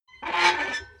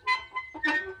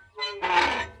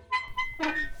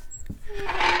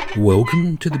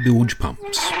Welcome to the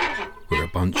Bilgepumps, where a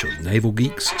bunch of naval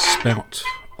geeks spout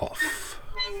off.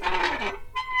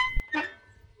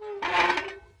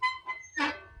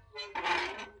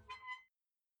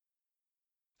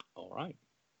 All right.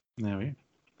 There we go.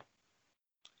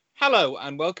 Hello,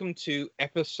 and welcome to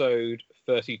episode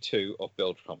 32 of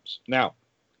Bilgepumps. Now,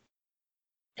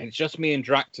 it's just me and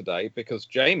Drac today because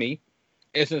Jamie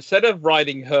is, instead of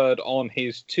riding herd on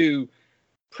his two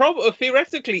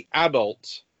theoretically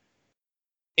adult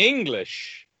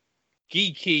English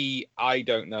geeky, I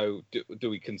don't know, do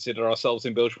we consider ourselves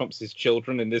in Bilgepumps his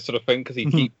children in this sort of thing because he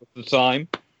keeps the time,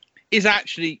 is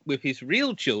actually with his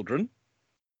real children,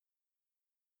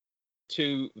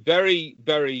 two very,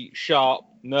 very sharp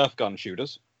Nerf gun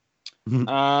shooters,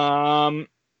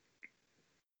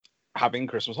 having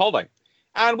Christmas holiday.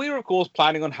 And we were, of course,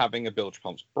 planning on having a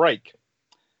Bilgepumps break.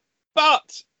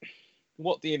 But,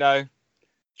 what do you know?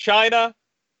 China,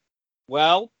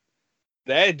 well,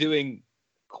 they're doing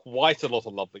quite a lot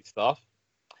of lovely stuff.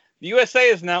 The USA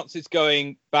has announced it's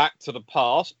going back to the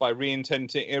past by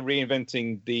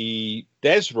reinventing the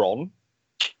Desron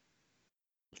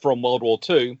from World War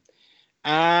II.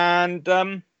 And,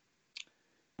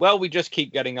 well, we just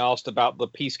keep getting asked about the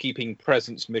peacekeeping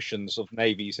presence missions of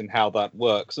navies and how that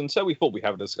works. And so we thought we'd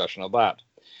have a discussion of that.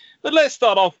 But let's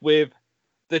start off with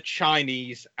the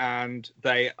Chinese and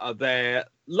their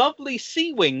lovely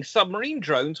Sea-Wing submarine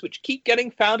drones, which keep getting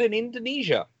found in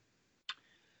Indonesia.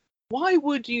 Why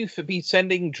would you be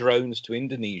sending drones to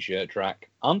Indonesia, Drac,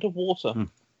 underwater?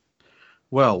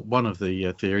 Well, one of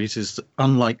the theories is that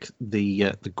unlike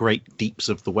the great deeps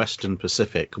of the Western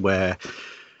Pacific, where,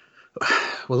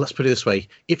 well, let's put it this way: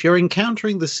 if you're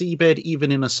encountering the seabed,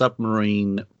 even in a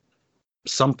submarine,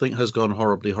 something has gone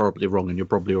horribly, horribly wrong, and you're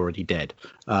probably already dead.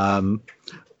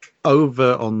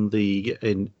 Over on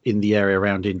in the area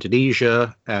around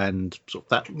Indonesia and sort of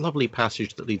that lovely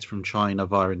passage that leads from China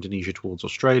via Indonesia towards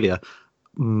Australia,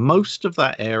 most of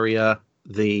that area,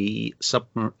 the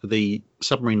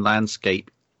submarine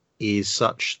landscape is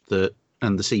such that,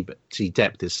 and the sea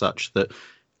depth is such that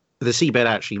the seabed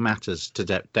actually matters to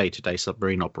day-to-day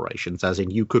submarine operations, as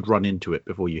in you could run into it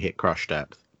before you hit crush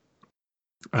depth.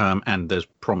 And there's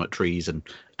promontories and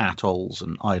atolls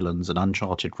and islands and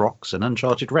uncharted rocks and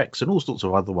uncharted wrecks and all sorts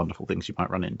of other wonderful things you might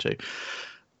run into.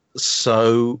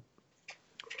 So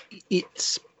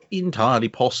it's entirely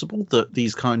possible that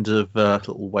these kinds of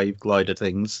little wave glider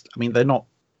things, I mean, they're not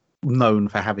known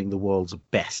for having the world's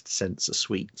best sensor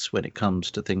suites when it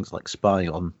comes to things like spying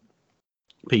on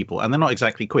people. And they're not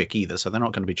exactly quick either, so they're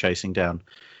not going to be chasing down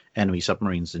enemy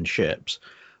submarines and ships.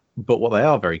 But what they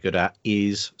are very good at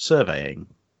is surveying.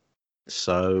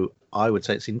 So I would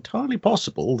say it's entirely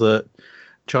possible that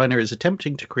China is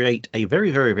attempting to create a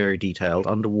very, very, very detailed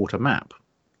underwater map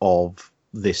of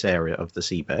this area of the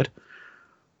seabed.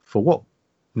 For what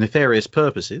nefarious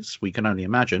purposes, we can only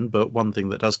imagine. But one thing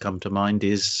that does come to mind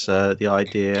is the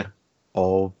idea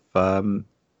of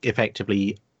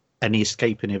effectively an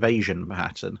escape and evasion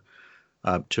pattern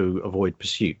to avoid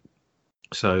pursuit.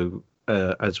 So,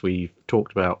 as we've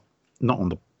talked about, not on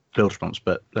the Bilgepumps,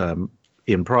 but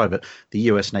in private, the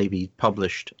US Navy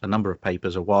published a number of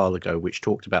papers a while ago which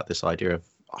talked about this idea of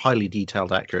highly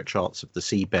detailed, accurate charts of the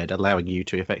seabed, allowing you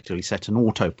to effectively set an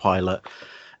autopilot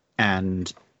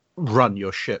and run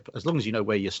your ship, as long as you know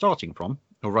where you're starting from,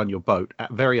 or run your boat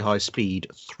at very high speed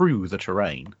through the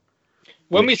terrain.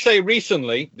 When we say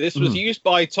recently, this was used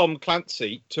by Tom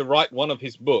Clancy to write one of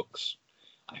his books.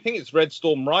 I think it's Red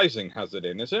Storm Rising has it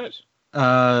in, isn't it?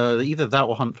 Either that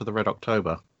or Hunt for the Red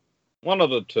October. One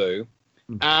of the two.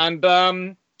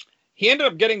 And he ended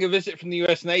up getting a visit from the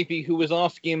US Navy, who was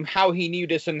asking him how he knew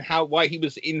this and why he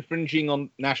was infringing on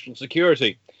national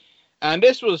security. And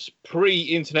this was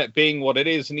pre-internet being what it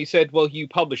is. And he said, well, you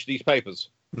published these papers.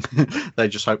 They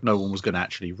just hoped no one was going to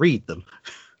actually read them.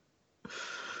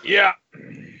 Yeah.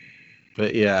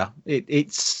 But yeah, it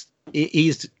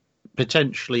is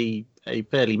potentially a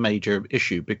fairly major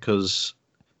issue because,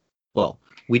 well,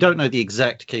 we don't know the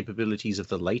exact capabilities of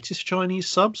the latest Chinese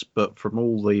subs, but from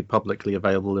all the publicly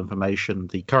available information,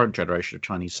 the current generation of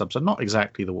Chinese subs are not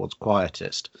exactly the world's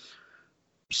quietest.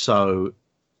 So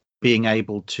being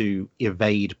able to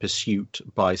evade pursuit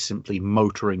by simply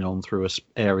motoring on through an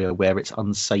area where it's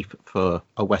unsafe for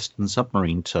a Western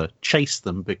submarine to chase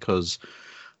them because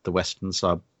the Western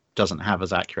sub doesn't have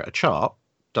as accurate a chart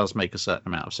does make a certain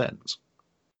amount of sense.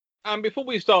 And before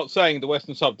we start saying the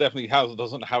Western sub definitely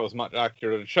doesn't have as much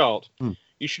accurate a chart,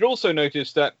 you should also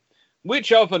notice that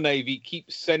which other navy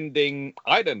keeps sending,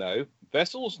 I don't know,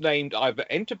 vessels named either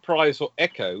Enterprise or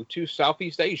Echo to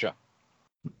Southeast Asia?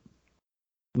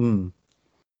 Mm.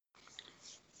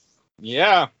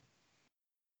 Yeah.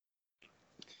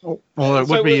 Well,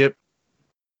 So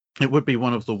it would be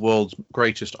one of the world's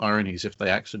greatest ironies if they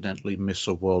accidentally miss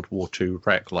a World War II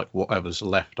wreck, like whatever's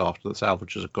left after the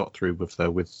salvagers have got through with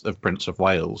of Prince of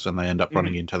Wales, and they end up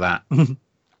running into that.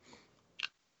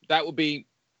 that would be,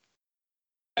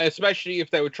 especially if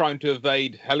they were trying to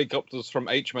evade helicopters from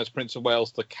HMS Prince of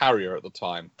Wales, the carrier at the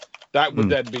time. That would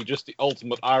then be just the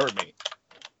ultimate irony.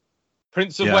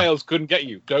 Prince of Wales couldn't get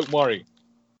you. Don't worry.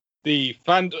 The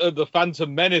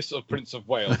Phantom Menace of Prince of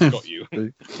Wales got you.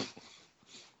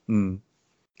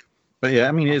 But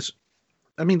yeah,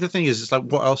 the thing is, it's like,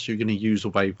 what else are you going to use a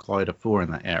wave glider for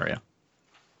in that area?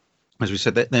 As we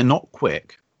said, they're not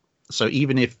quick. So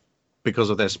even if, because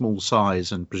of their small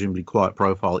size and presumably quiet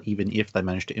profile, even if they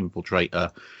manage to infiltrate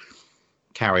a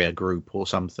carrier group or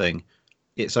something,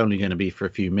 it's only going to be for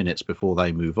a few minutes before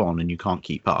they move on, and you can't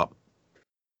keep up.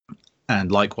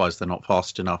 And likewise, they're not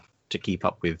fast enough to keep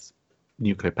up with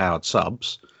nuclear-powered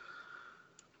subs.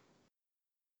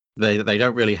 They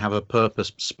don't really have a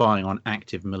purpose spying on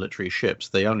active military ships.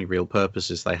 The only real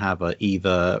purposes they have are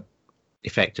either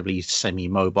effectively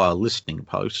semi-mobile listening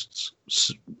posts,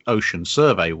 ocean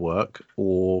survey work,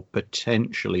 or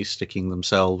potentially sticking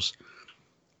themselves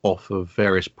off of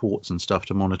various ports and stuff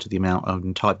to monitor the amount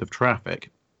and type of traffic.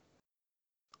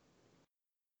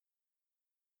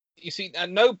 You see, at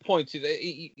no point,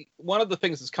 one of the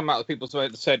things that's come out of people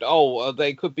said,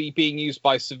 they could be being used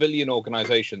by civilian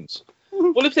organizations.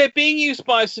 Well, if they're being used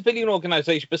by a civilian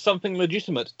organization for something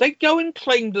legitimate, they go and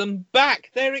claim them back.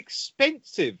 They're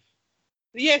expensive.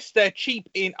 Yes, they're cheap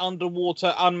in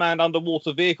unmanned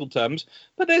underwater vehicle terms,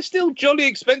 but they're still jolly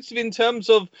expensive in terms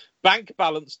of bank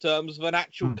balance terms of an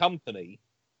actual company.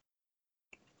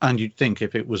 And you'd think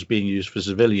if it was being used for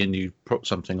civilian, you'd put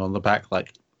something on the back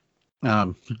like,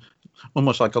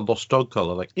 almost like a lost dog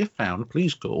collar, like, if found,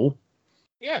 please call.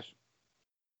 Yes.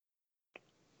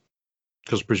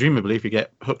 Because presumably if you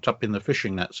get hooked up in the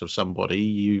fishing nets of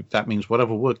somebody, that means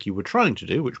whatever work you were trying to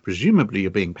do, which presumably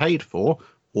you're being paid for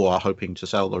or are hoping to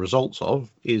sell the results of,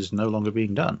 is no longer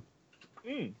being done.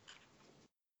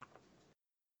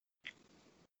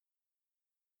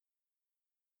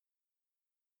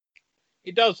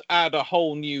 It does add a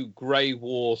whole new grey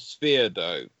war sphere,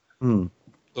 though.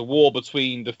 The war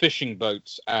between the fishing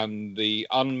boats and the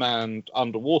unmanned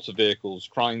underwater vehicles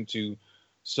trying to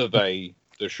survey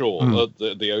the shore,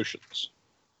 the oceans.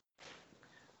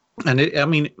 And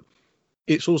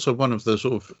it's also one of the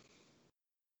sort of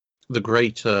the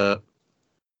greater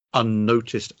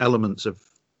unnoticed elements of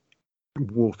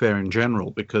warfare in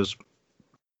general, because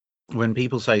when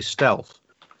people say stealth,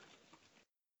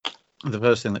 the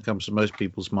first thing that comes to most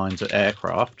people's minds are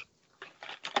aircraft.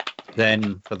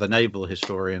 Then, for the naval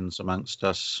historians amongst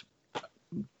us,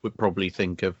 would probably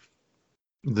think of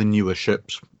the newer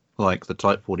ships like the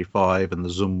Type 45 and the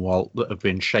Zumwalt that have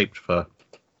been shaped for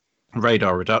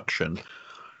radar reduction.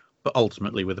 But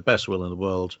ultimately, with the best will in the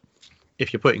world,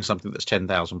 if you're putting something that's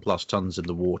 10,000 plus tons in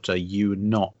the water, you're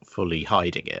not fully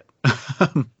hiding it.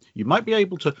 You might be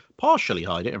able to partially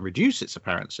hide it and reduce its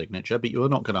apparent signature, but you're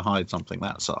not going to hide something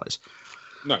that size.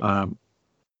 No.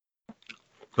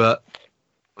 But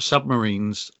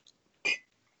submarines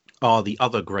are the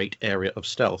other great area of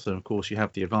stealth, and of course you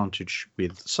have the advantage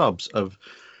with subs of,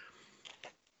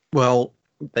 well,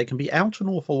 they can be out an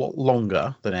awful lot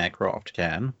longer than aircraft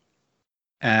can,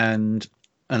 and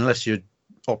unless you're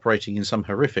operating in some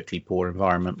horrifically poor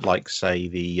environment like, say,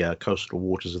 the coastal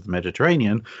waters of the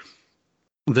Mediterranean,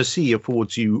 the sea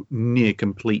affords you near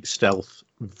complete stealth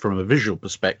from a visual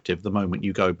perspective the moment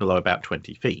you go below about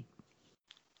 20 feet.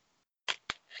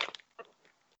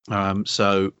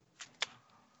 So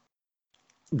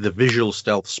the visual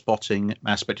stealth spotting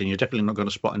aspect, and you're definitely not going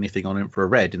to spot anything on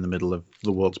infrared in the middle of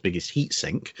the world's biggest heat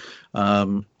sink.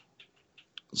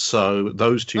 So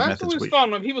those two methods. That's always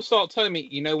fun when people start telling me,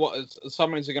 you know what,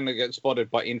 submarines are going to get spotted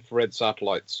by infrared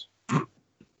satellites.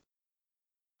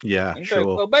 Yeah, and sure.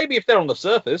 Go, well, maybe if they're on the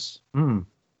surface, you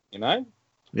know.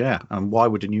 Yeah, and why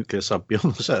would a nuclear sub be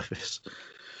on the surface?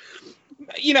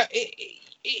 You know,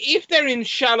 if they're in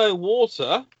shallow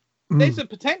water, there's a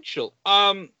potential.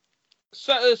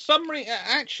 So submarine,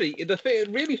 actually, the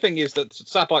really thing is that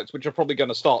satellites, which are probably going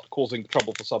to start causing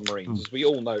trouble for submarines, as we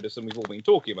all notice, and we've all been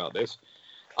talking about this,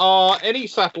 are any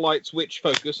satellites which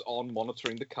focus on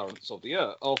monitoring the currents of the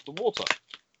earth, of the water.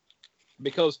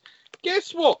 Because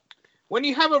guess what? When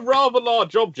you have a rather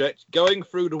large object going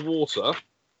through the water,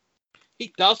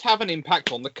 it does have an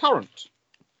impact on the current.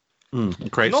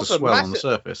 It creates a swell on the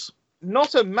surface.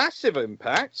 Not a massive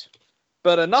impact,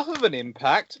 but enough of an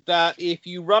impact that if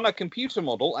you run a computer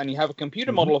model and you have a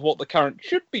computer model of what the current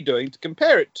should be doing to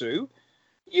compare it to,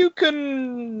 you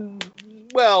can,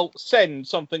 well, send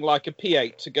something like a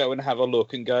P8 to go and have a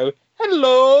look and go,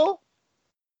 hello,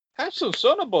 have some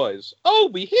sonar, boys. Oh,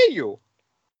 we hear you.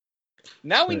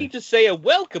 Now we need to say a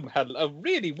welcome, a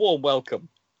really warm welcome.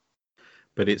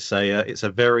 But it's a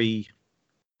very,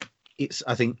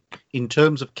 I think, in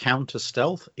terms of counter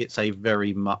stealth, it's a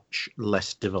very much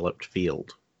less developed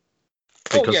field.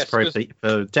 Because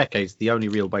for decades, the only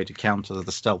real way to counter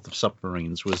the stealth of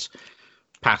submarines was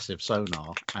passive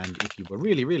sonar, and if you were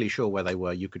really, really sure where they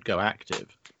were, you could go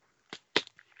active.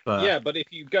 But if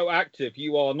you go active,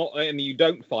 you are not, and you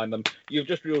don't find them. You've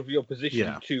just revealed your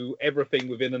position to everything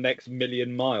within the next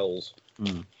million miles.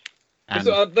 Mm.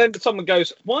 So, then someone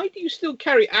goes, why do you still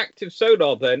carry active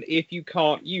sonar then if you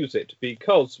can't use it?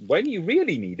 Because when you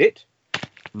really need it,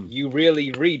 you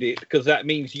really read it, because that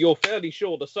means you're fairly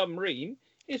sure the submarine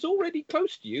is already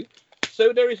close to you,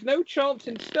 so there is no chance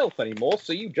in stealth anymore,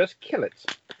 so you just kill it.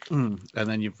 And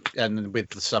then with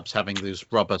the subs having those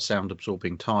rubber sound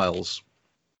absorbing tiles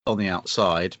on the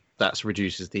outside, that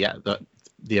reduces the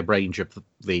range of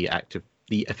the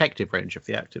effective range of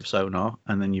the active sonar,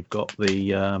 and then you've got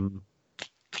the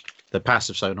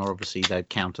passive sonar. Obviously, they'd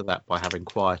counter that by having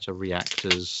quieter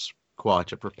reactors,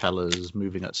 quieter propellers,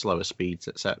 moving at slower speeds,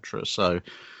 etc. So,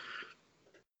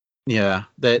 yeah,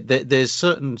 there's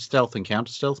certain stealth and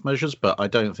counter stealth measures, but I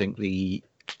don't think the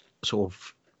sort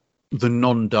of the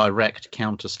non-direct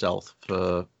counter stealth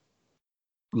for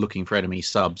looking for enemy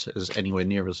subs is anywhere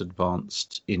near as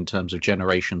advanced in terms of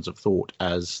generations of thought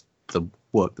as the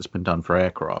work that's been done for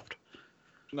aircraft.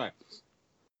 No.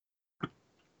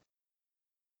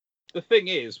 The thing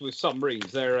is, with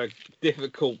submarines, they're a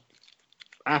difficult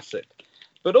asset.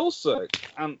 But also,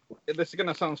 and this is going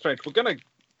to sound strange,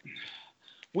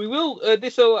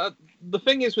 the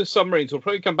thing is with submarines, we'll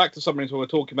probably come back to submarines when we're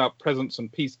talking about presence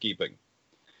and peacekeeping.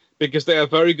 Because they are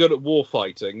very good at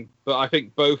warfighting, but I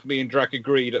think both me and Drac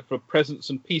agree that for presence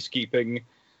and peacekeeping,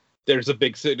 there's a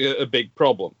big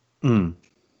problem. Mm.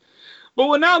 But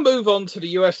we'll now move on to the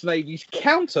US Navy's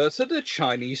counter to the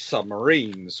Chinese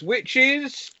submarines, which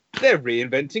is they're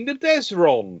reinventing the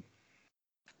Desron.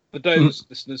 For those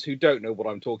listeners who don't know what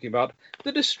I'm talking about,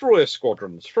 the destroyer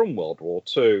squadrons from World War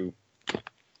II.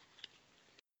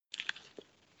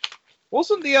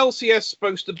 Wasn't the LCS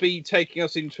supposed to be taking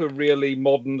us into a really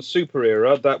modern super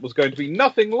era that was going to be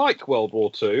nothing like World War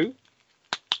II?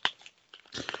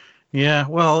 Yeah,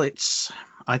 well, to be honest,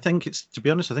 I think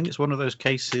it's one of those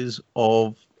cases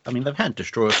of, I mean, they've had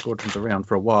destroyer squadrons around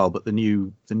for a while, but the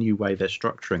new way they're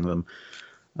structuring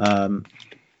them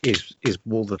is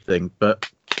more the thing.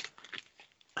 But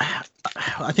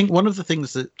I think one of the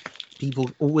things that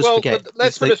people always forget. But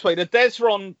let's put it this way: the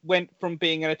Desron went from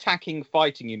being an attacking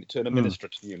fighting unit to an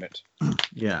administrative unit.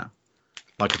 Yeah,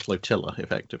 like a flotilla,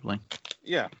 effectively.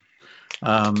 Yeah.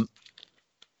 But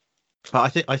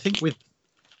I think with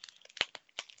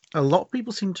a lot of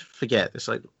people seem to forget. It's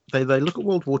like they look at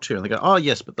World War II and they go, "Oh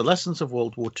yes, but the lessons of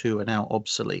World War II are now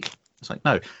obsolete." It's like,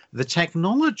 no, the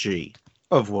technology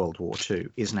of World War II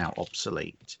is now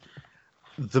obsolete.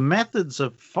 The methods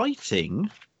of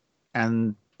fighting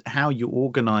and how you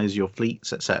organize your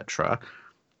fleets, etc.,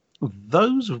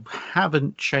 those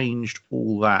haven't changed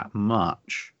all that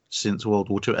much since World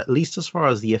War II, at least as far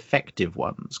as the effective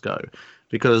ones go.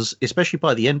 Because especially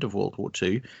by the end of World War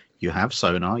II, you have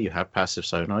sonar, you have passive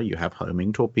sonar, you have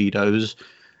homing torpedoes,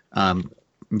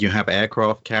 you have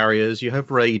aircraft carriers, you have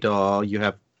radar, you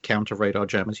have counter radar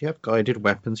jammers, you have guided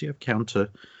weapons, you have counter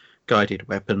guided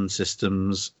weapon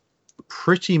systems.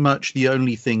 Pretty much the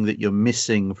only thing that you're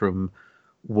missing from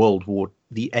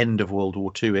the end of World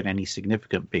War II in any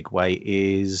significant big way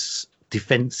is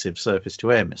defensive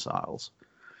surface-to-air missiles.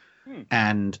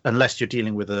 And unless you're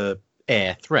dealing with a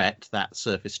air threat, that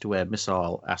surface-to-air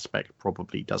missile aspect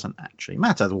probably doesn't actually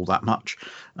matter all that much,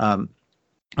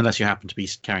 unless you happen to be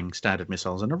carrying standard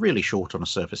missiles and are really short on a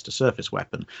surface-to-surface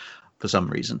weapon for some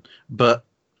reason. But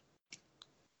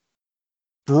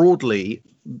broadly,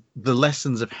 the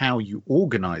lessons of how you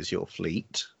organize your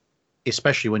fleet,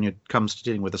 especially when it comes to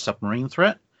dealing with a submarine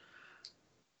threat,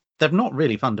 they've not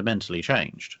really fundamentally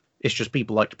changed. It's just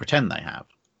people like to pretend they have,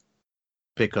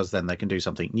 because then they can do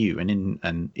something new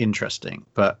and interesting.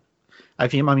 But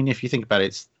if you think about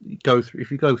it,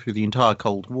 if you go through the entire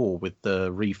Cold War with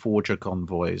the Reforger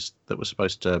convoys that were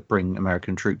supposed to bring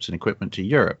American troops and equipment to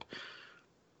Europe,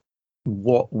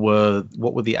 what were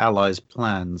the Allies'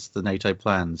 plans, the NATO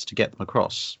plans to get them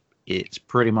across? It's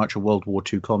pretty much a World War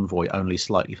II convoy, only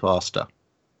slightly faster.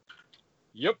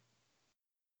 Yep.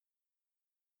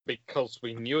 Because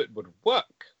we knew it would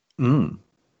work.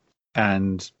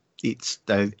 And it's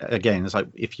again, it's like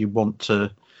if you want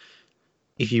to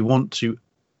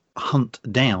hunt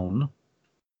down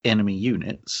enemy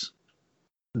units,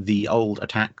 the old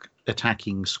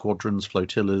attacking squadrons,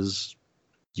 flotillas,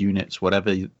 units,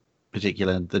 whatever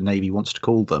particular the Navy wants to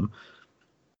call them,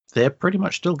 they're pretty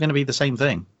much still going to be the same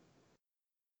thing.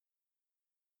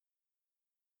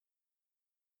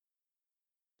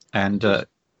 And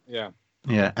yeah,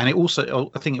 and it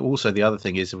also, I think also the other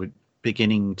thing is we're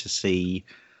beginning to see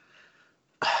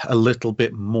a little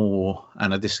bit more,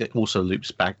 and this also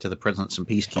loops back to the presence and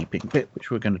peacekeeping bit, which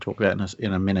we're going to talk about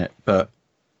in a minute, but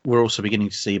we're also beginning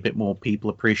to see a bit more people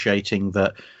appreciating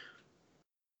that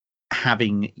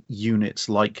having units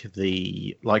like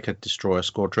a destroyer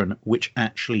squadron which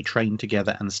actually train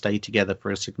together and stay together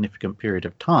for a significant period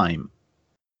of time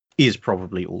is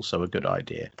probably also a good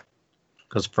idea,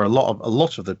 because for a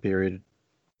lot of the period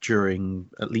during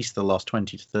at least the last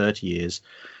 20 to 30 years,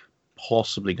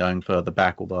 possibly going further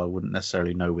back, although I wouldn't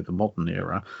necessarily know with the modern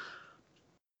era,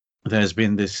 there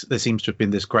seems to have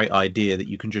been this great idea that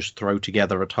you can just throw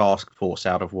together a task force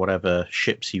out of whatever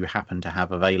ships you happen to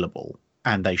have available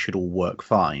and they should all work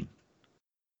fine.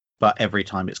 But every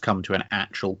time it's come to an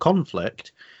actual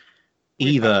conflict,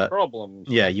 you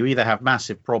either have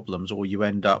massive problems, or you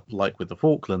end up like with the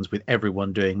Falklands, with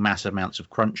everyone doing massive amounts of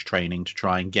crunch training to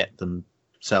try and get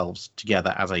themselves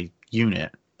together as a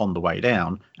unit on the way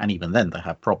down, and even then they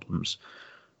have problems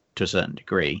to a certain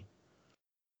degree.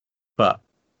 But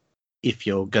if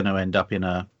you're going to end up in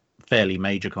a fairly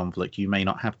major conflict, you may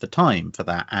not have the time for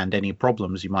that, and any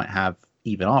problems you might have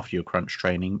even after your crunch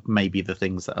training may be the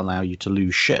things that allow you to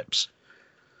lose ships.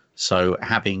 So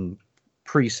having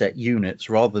preset units,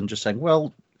 rather than just saying,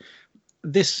 well,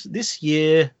 this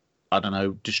year, I don't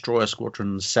know, Destroyer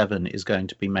Squadron 7 is going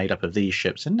to be made up of these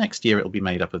ships, and next year it'll be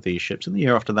made up of these ships, and the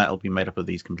year after that it'll be made up of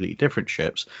these completely different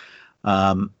ships.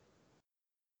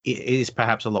 It is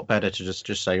perhaps a lot better to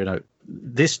just say,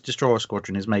 this Destroyer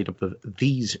Squadron is made up of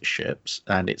these ships,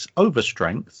 and it's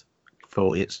overstrength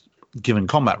for its given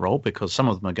combat role, because some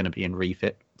of them are going to be in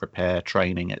refit, repair,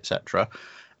 training, etc.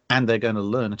 And they're going to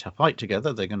learn to fight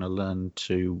together. They're going to learn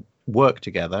to work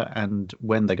together. And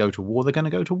when they go to war, they're going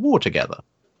to go to war together.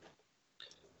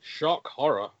 Shock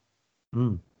horror.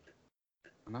 Mm.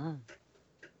 No.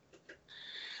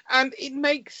 And it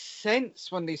makes sense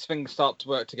when these things start to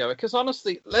work together. Because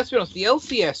honestly, let's be honest, the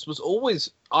LCS was always,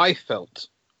 I felt,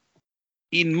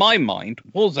 in my mind,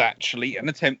 was actually an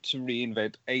attempt to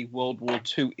reinvent a World War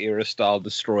II era style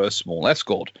destroyer small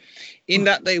escort, in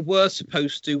that they were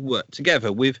supposed to work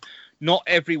together, with not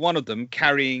every one of them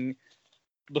carrying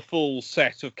the full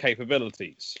set of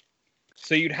capabilities.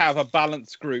 So you'd have a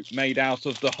balanced group made out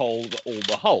of all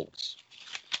the hulls.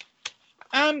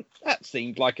 And that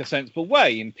seemed like a sensible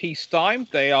way. In peacetime,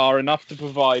 they are enough to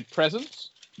provide presence.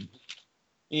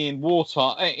 In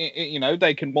wartime,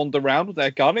 they can wander around with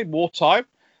their gun. In wartime,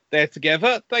 they're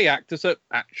together. They act as an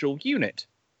actual unit.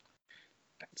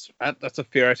 That's a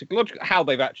theoretical logic. How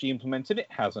they've actually implemented it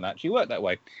hasn't actually worked that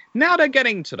way. Now they're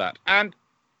getting to that. And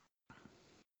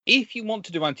if you want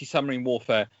to do anti-submarine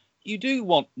warfare, you do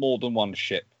want more than one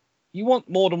ship. You want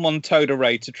more than one towed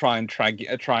array to try and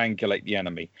triangulate the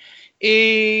enemy.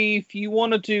 If you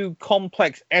want to do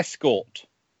complex escort,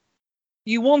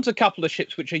 you want a couple of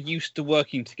ships which are used to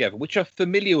working together, which are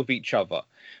familiar with each other,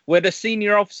 where the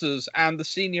senior officers and the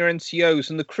senior NCOs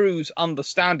and the crews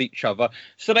understand each other,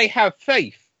 so they have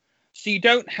faith. So you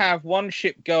don't have one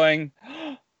ship going,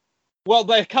 well,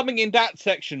 they're coming in that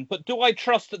section, but do I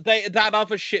trust that that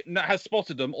other ship has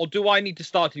spotted them, or do I need to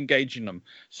start engaging them?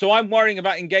 So I'm worrying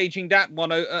about engaging that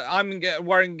one. I'm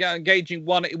worrying about engaging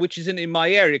one which isn't in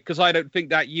my area because I don't think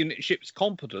that unit ship's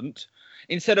competent,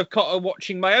 instead of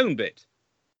watching my own bit.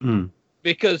 Mm.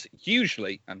 Because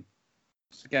usually, and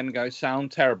this again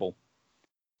sound terrible,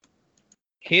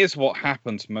 here's what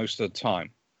happens most of the time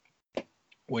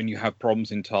when you have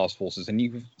problems in task forces, and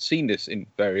you've seen this in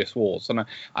various wars, and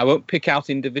I won't pick out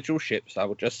individual ships, I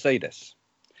will just say this.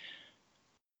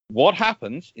 What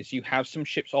happens is you have some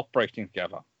ships operating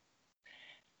together,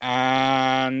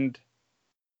 and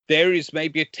there is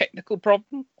maybe a technical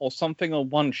problem or something on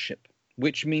one ship,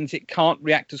 which means it can't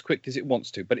react as quick as it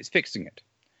wants to, but it's fixing it.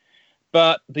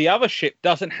 But the other ship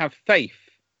doesn't have faith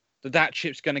that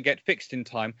ship's going to get fixed in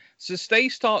time. So they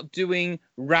start doing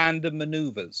random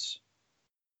maneuvers.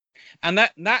 And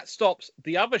that stops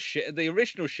the other ship, the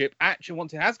original ship, actually,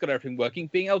 once it has got everything working,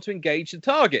 being able to engage the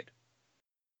target.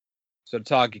 So the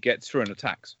target gets through and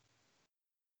attacks.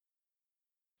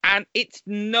 And it's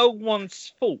no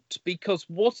one's fault, because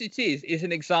what it is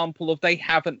an example of they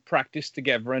haven't practiced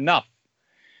together enough.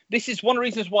 This is one of the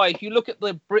reasons why, if you look at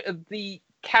the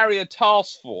carrier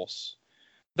task force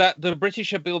that the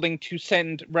British are building to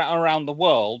send around the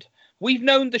world, We've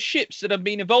known the ships that have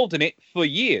been involved in it for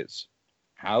years.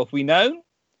 How have we known?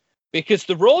 Because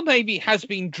the Royal Navy has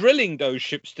been drilling those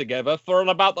ships together for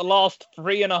about the last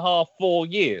 3.5, 4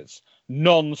 years,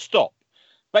 non-stop.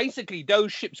 Basically,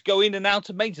 those ships go in and out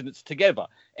of maintenance together.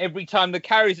 Every time the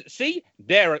carrier's at sea,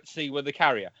 they're at sea with the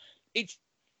carrier. It's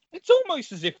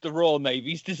almost as if the Royal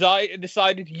Navy's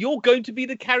decided you're going to be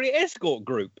the carrier escort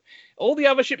group. All the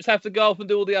other ships have to go off and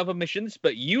do all the other missions,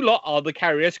 but you lot are the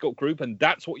carrier escort group, and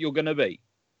that's what you're going to be.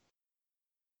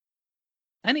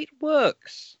 And it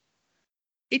works.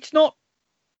 It's not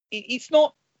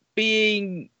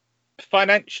being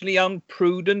financially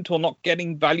unprudent or not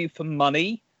getting value for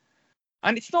money.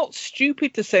 And it's not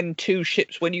stupid to send 2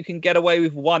 ships when you can get away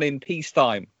with 1 in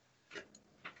peacetime.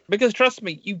 Because trust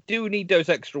me, you do need those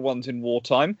extra ones in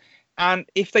wartime. And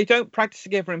if they don't practice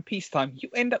together in peacetime, you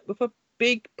end up with a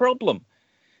big problem.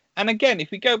 And again, if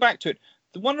we go back to it,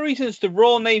 one of the reasons the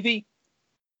Royal Navy,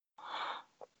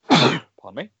 pardon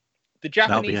me, the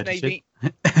Japanese Navy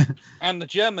and the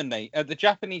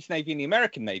Japanese Navy and the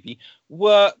American Navy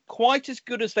were quite as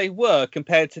good as they were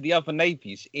compared to the other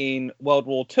navies in World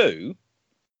War II,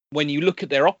 when you look at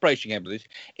their operating abilities,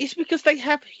 it's because they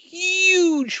have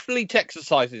huge fleet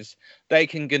exercises they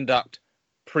can conduct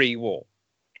pre-war.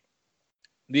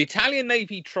 The Italian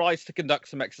Navy tries to conduct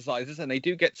some exercises, and they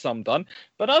do get some done,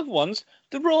 but other ones,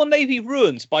 the Royal Navy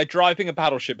ruins by driving a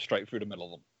battleship straight through the middle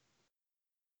of them.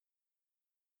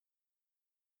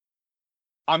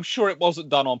 I'm sure it wasn't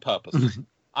done on purpose.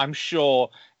 I'm sure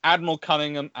Admiral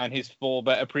Cunningham and his 4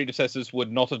 better predecessors would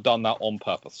not have done that on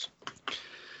purpose.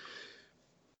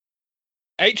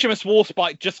 HMS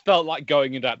Warspite just felt like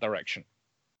going in that direction.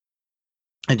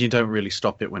 And you don't really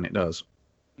stop it when it does.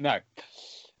 No.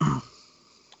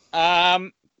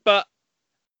 But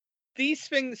these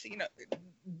things,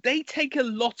 they take a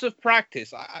lot of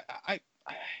practice. I'm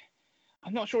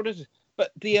not sure what it is,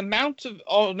 but the amount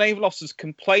of naval officers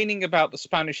complaining about the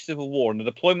Spanish Civil War and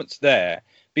the deployments there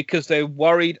because they're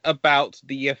worried about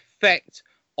the effect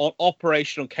on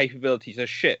operational capabilities of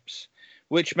ships,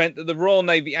 which meant that the Royal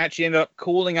Navy actually ended up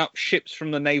calling up ships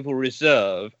from the Naval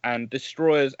Reserve and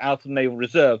destroyers out of the Naval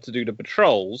Reserve to do the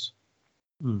patrols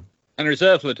and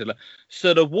reserve flotilla.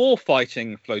 So the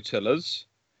war-fighting flotillas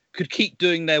could keep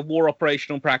doing their war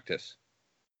operational practice.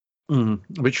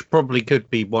 Which probably could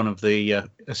be one of the,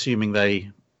 assuming they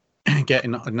get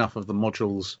enough of the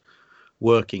modules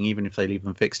working, even if they leave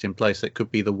them fixed in place, that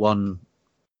could be the one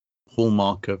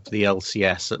hallmark of the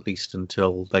LCS, at least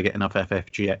until they get enough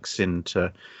FFGX in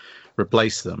to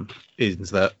replace them, is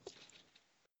that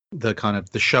the kind of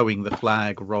the showing the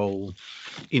flag role,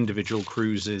 individual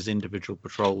cruises, individual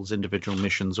patrols, individual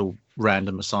missions, or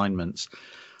random assignments,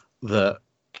 that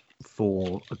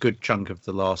for a good chunk of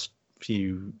the last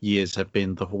few years have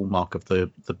been the hallmark of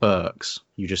the Burks.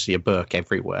 You just see a Burke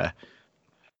everywhere.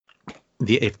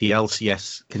 If the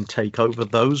LCS can take over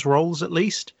those roles at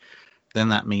least, then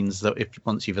that means that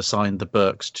once you've assigned the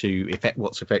Burks to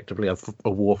what's effectively a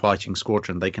warfighting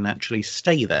squadron, they can actually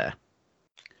stay there.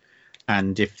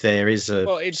 And if there is the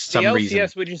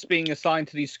LCS which is being assigned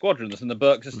to these squadrons, and the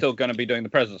Burks are still going to be doing the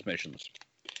presence missions.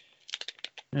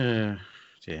 Yeah.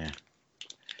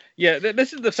 Yeah,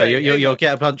 this is the thing. So thing. you'll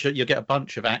get a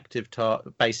bunch of active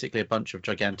basically a bunch of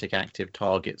gigantic active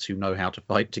targets who know how to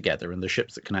fight together, and the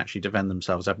ships that can actually defend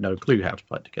themselves have no clue how to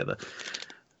fight together.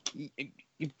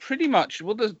 Pretty much.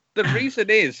 Well, the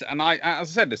reason is, and as I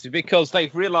said, this is because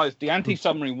they've realised the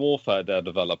anti-submarine warfare they're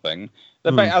developing.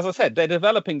 As I said, they're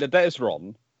developing the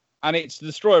Desron, and it's the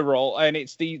destroyer role, and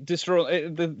it's the destroyer.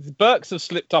 The Burks have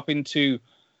slipped up into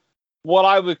what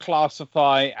I would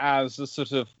classify as a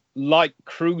sort of light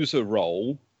cruiser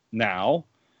role now.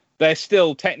 They're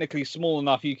still technically small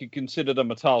enough you could consider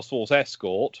them a task force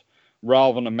escort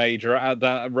rather than a major,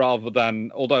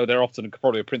 although they're often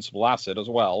probably a principal asset as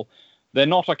well. They're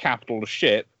not a capital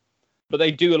ship, but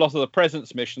they do a lot of the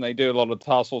presence mission. They do a lot of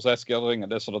task force escorting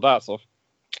and this sort of that stuff.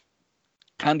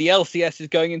 And the LCS is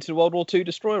going into the World War II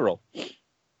destroyer role.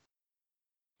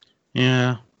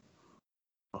 Yeah.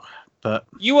 But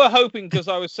you were hoping, because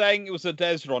I was saying it was a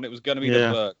Desron, it was going to be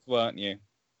the Burke, weren't you?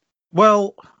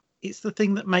 Well, it's the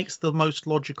thing that makes the most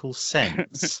logical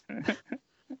sense.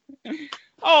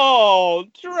 Oh,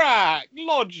 Drac,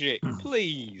 logic,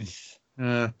 please.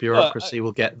 Bureaucracy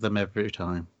will get them every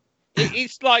time.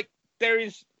 It's like there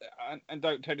is, and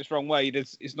don't take this wrong way,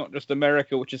 it's not just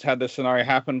America which has had this scenario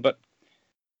happen, but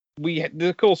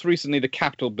of course, recently the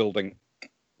Capitol building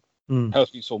has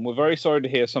been stormed. We're very sorry to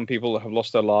hear some people that have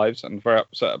lost their lives and very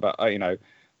upset about,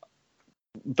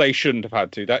 they shouldn't have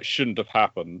had to. That shouldn't have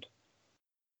happened.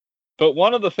 But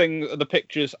one of the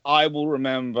pictures I will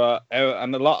remember,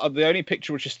 and the only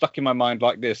picture which is stuck in my mind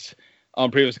like this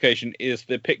on previous occasion is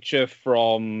the picture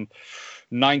from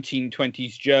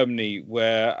 1920s Germany,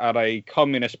 where at a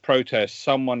communist protest,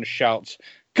 someone shouts,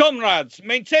 "Comrades,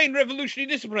 maintain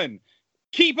revolutionary discipline!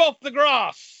 Keep off the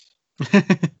grass!"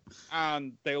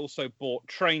 And they also bought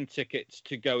train tickets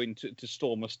to go to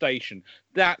storm a station.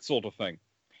 That sort of thing.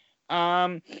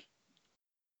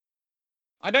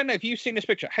 I don't know if you've seen this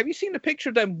picture. Have you seen the picture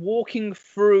of them walking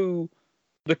through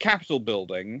the Capitol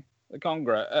building, the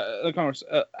Congress,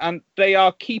 and they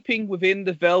are keeping within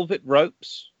the velvet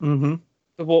ropes, the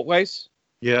walkways?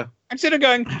 Yeah. Instead of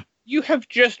going, you have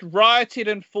just rioted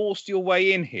and forced your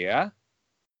way in here,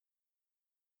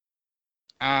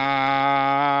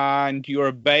 and you're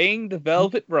obeying the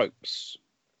velvet ropes.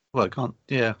 Well, I can't.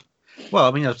 Yeah. Well,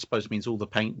 I mean, I suppose it means all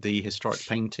the historic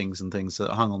paintings and things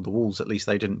that hung on the walls, at least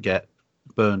they didn't get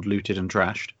burned, looted, and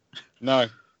trashed. No.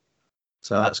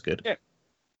 So that's good. Yeah.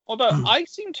 Although I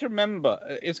seem to remember,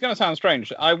 it's going to sound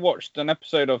strange, I watched an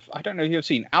episode of, I don't know if you've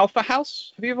seen Alpha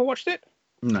House. Have you ever watched it?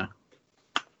 No.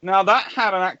 Now, that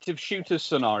had an active shooter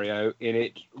scenario in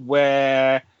it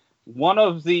where one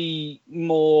of the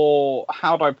more,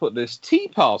 how do I put this, Tea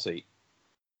Party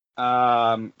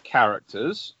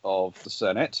characters of the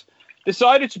Senate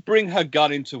decided to bring her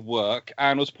gun into work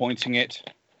and was pointing it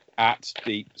at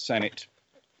the Senate,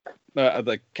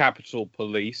 the Capitol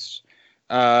Police,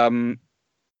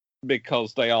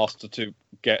 because they asked her to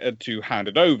to hand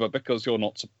it over because you're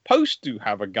not supposed to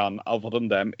have a gun other than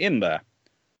them in there.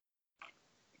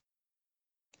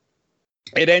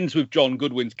 It ends with John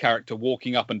Goodwin's character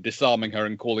walking up and disarming her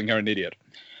and calling her an idiot.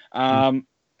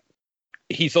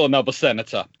 He saw another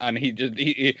senator, and he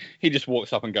just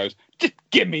walks up and goes, "Just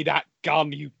give me that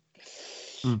gun, you."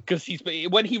 Because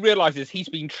when he realizes he's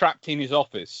been trapped in his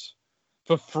office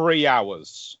for 3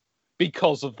 hours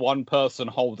because of one person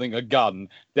holding a gun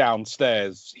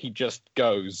downstairs, he just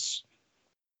goes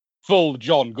full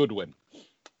John Goodwin.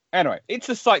 Anyway, it's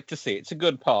a sight to see. It's a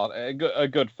good part, a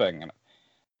good thing.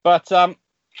 But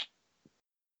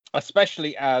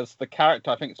especially as the character,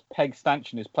 I think it's Peg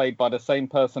Stanchion, is played by the same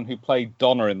person who played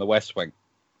Donna in The West Wing.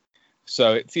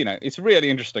 So it's it's a really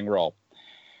interesting role.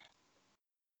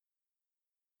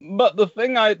 But the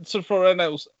thing I sort of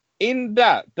knows in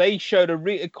that they showed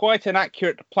quite an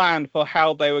accurate plan for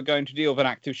how they were going to deal with an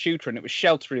active shooter, and it was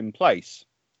shelter in place.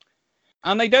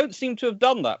 And they don't seem to have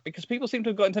done that because people seem to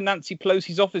have got into Nancy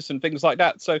Pelosi's office and things like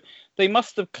that. So they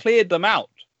must have cleared them out.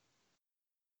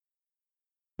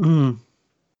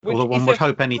 Although one would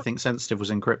hope anything sensitive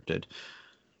was encrypted.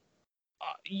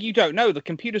 You don't know. The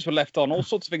computers were left on. All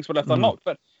sorts of things were left unlocked.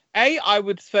 But I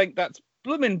would think that's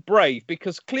blooming brave,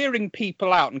 because clearing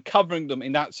people out and covering them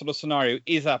in that sort of scenario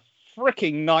is a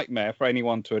freaking nightmare for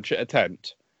anyone to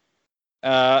attempt.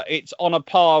 It's on a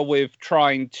par with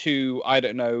trying to, I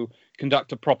don't know,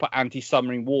 conduct a proper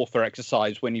anti-submarine warfare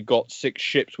exercise when you've got 6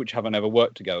 ships which haven't ever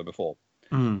worked together before.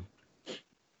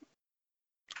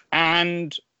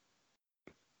 And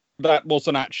that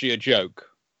wasn't actually a joke.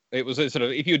 It was sort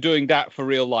of, if you're doing that for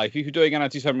real life, if you're doing an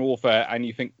anti-submarine warfare and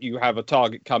you think you have a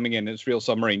target coming in, it's real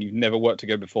submarine, you've never worked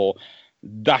together before,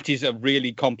 that is a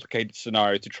really complicated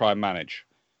scenario to try and manage.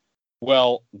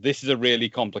 Well, this is a really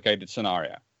complicated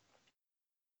scenario.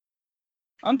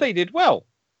 And they did well.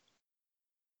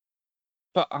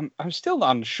 But I'm still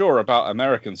unsure about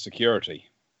American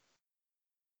security.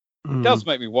 It does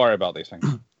make me worry about these things.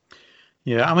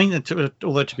 Yeah, I mean,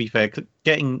 although to be fair,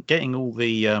 getting all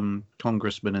the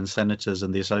congressmen and senators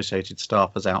and the associated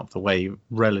staffers out of the way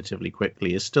relatively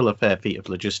quickly is still a fair feat of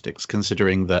logistics,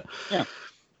 considering that. Yeah.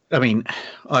 I mean,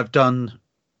 I've done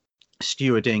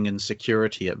stewarding and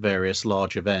security at various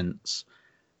large events,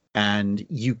 and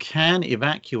you can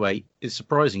evacuate. It's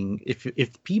surprising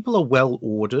if people are well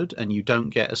ordered and you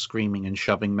don't get a screaming and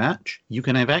shoving match, you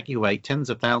can evacuate tens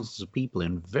of thousands of people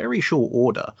in very short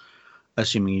order,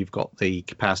 assuming you've got the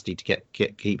capacity to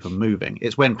keep them moving.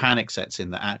 It's when panic sets in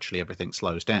that actually everything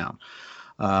slows down.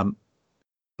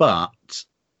 But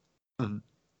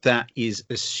that is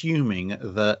assuming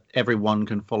that everyone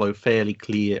can follow fairly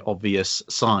clear, obvious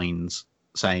signs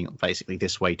saying basically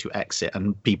this way to exit,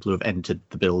 and people who have entered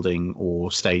the building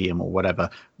or stadium or whatever,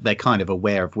 they're kind of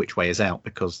aware of which way is out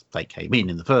because they came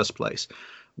in the first place.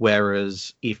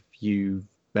 Whereas if you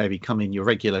maybe come in your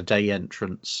regular day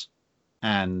entrance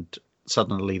and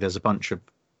suddenly there's a bunch of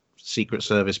Secret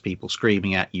Service people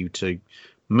screaming at you to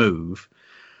move,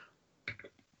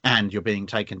 and you're being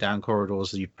taken down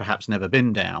corridors that you've perhaps never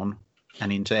been down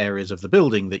and into areas of the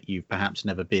building that you've perhaps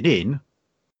never been in,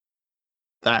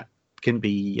 that can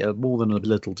be more than a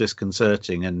little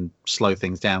disconcerting and slow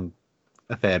things down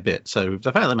a fair bit. So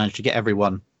the fact they managed to get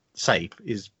everyone safe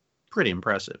is pretty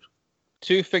impressive.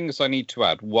 Two things I need to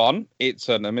add. One, it's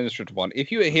an administrative one.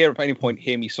 If you hear at any point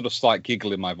hear me sort of slight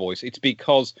giggle in my voice, it's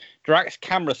because Drak's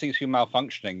camera seems to be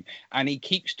malfunctioning, and he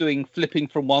keeps doing flipping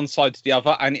from one side to the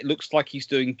other, and it looks like he's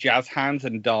doing jazz hands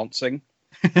and dancing.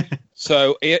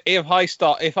 So if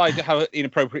I have an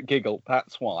inappropriate giggle,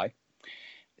 that's why.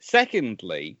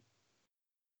 Secondly,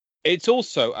 it's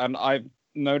also, and I've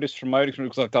noticed from my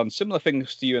experience, because I've done similar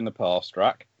things to you in the past,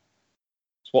 Drak.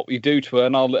 It's what we do to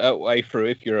earn our way through.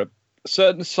 If you're a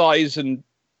certain size and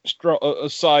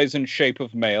shape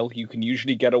of male, you can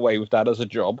usually get away with that as a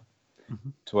job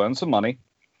to earn some money.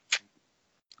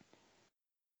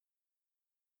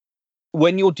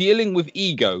 When you're dealing with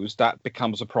egos, that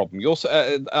becomes a problem.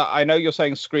 I know you're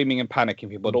saying screaming and panicking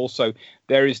people, but also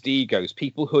there is the egos,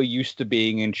 people who are used to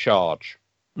being in charge.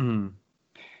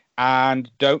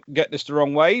 And don't get this the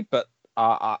wrong way, but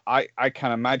I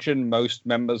can imagine most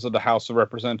members of the House of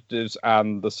Representatives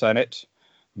and the Senate,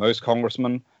 most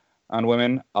congressmen and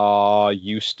women, are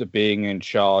used to being in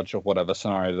charge of whatever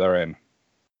scenario they're in.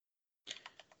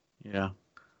 Yeah.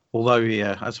 Although,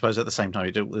 yeah, I suppose at the same time,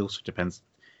 it also depends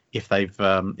if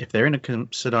they're in a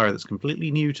scenario that's completely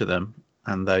new to them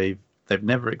and they've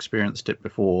never experienced it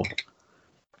before.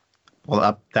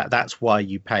 Well, that's why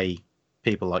you pay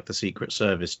people like the Secret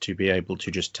Service to be able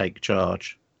to just take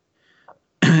charge.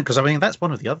 Because I mean, that's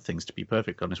one of the other things, to be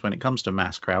perfectly honest, when it comes to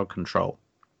mass crowd control.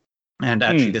 And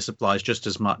actually, this applies just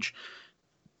as much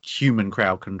human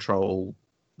crowd control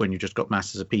when you've just got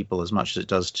masses of people as much as it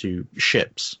does to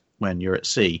ships when you're at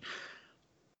sea.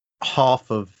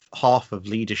 Half of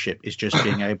leadership is just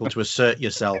being able to assert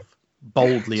yourself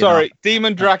boldly. Sorry,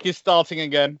 Demon Drak is starting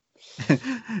again.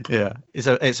 Yeah,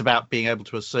 it's about being able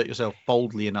to assert yourself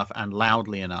boldly enough and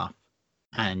loudly enough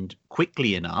and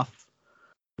quickly enough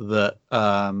that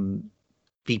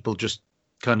people just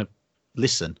kind of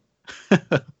listen.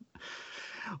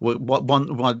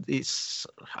 It's,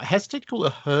 I hesitate to call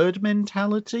it a herd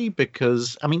mentality,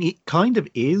 because I mean it kind of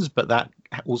is, but that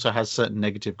also has certain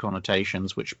negative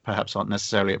connotations which perhaps aren't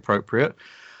necessarily appropriate.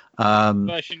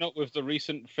 Especially not with the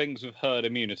recent things with herd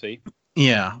immunity.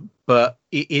 Yeah, but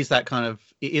it is that kind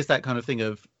of thing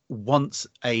of once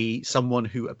someone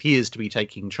who appears to be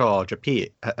taking charge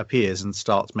appears and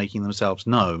starts making themselves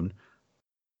known,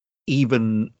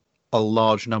 even a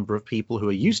large number of people who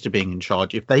are used to being in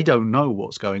charge, if they don't know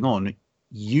what's going on,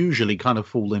 usually kind of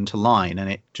fall into line,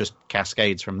 and it just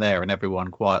cascades from there, and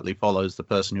everyone quietly follows the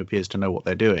person who appears to know what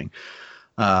they're doing.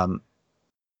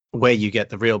 Where you get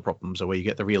the real problems, or where you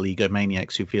get the real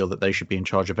egomaniacs who feel that they should be in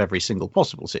charge of every single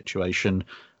possible situation,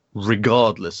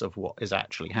 regardless of what is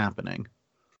actually happening.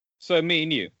 So me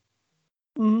and you.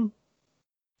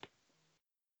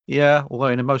 Yeah, although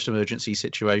in most emergency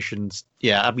situations,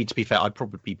 yeah, I mean, to be fair, I'd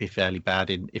probably be fairly bad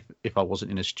if I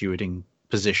wasn't in a stewarding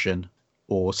position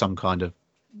or some kind of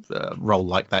role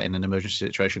like that in an emergency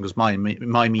situation, because my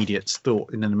immediate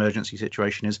thought in an emergency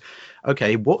situation is,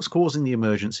 okay, what's causing the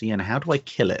emergency and how do I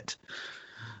kill it?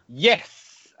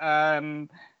 Yes.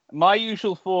 My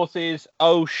usual thought is,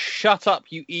 oh, shut up,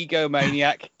 you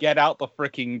egomaniac, get out the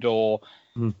freaking door.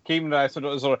 Keep them sort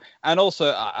of. And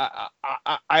also,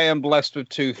 I am blessed with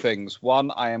two things. One,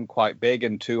 I am quite big,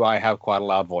 and two, I have quite a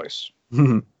loud voice.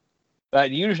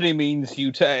 That usually means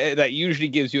that usually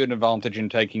gives you an advantage in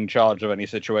taking charge of any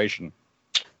situation.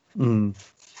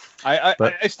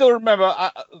 I still remember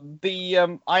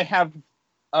I have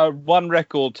one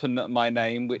record to my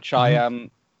name, which I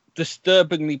am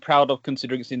disturbingly proud of,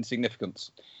 considering its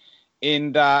insignificance.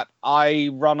 In that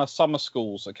I run a summer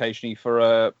schools occasionally for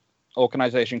a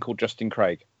organization called Justin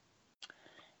Craig,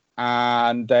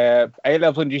 and they're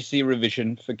A-level and GCSE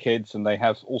revision for kids, and they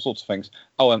have all sorts of things.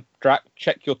 Oh, and Drak,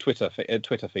 check your Twitter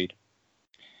feed,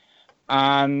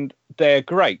 and they're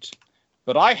great.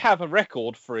 But I have a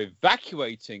record for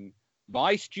evacuating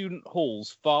my student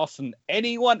halls faster than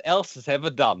anyone else has ever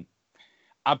done.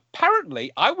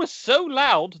 Apparently, I was so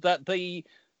loud that the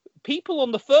people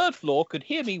on the third floor could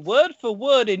hear me word for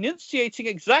word enunciating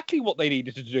exactly what they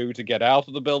needed to do to get out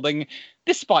of the building,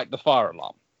 despite the fire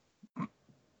alarm.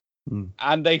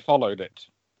 And they followed it.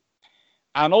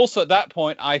 And also at that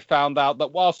point, I found out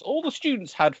that whilst all the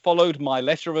students had followed my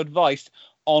letter of advice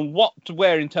on what to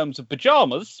wear in terms of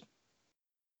pajamas,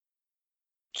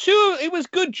 it was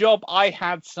good job I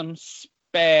had some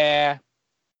spare...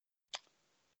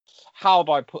 How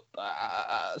do I put...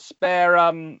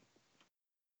 spare...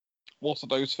 What are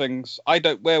those things? I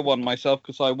don't wear one myself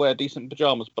because I wear decent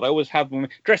pajamas, but I always have them,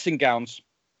 dressing gowns.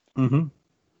 For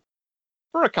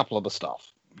a couple of the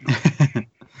stuff.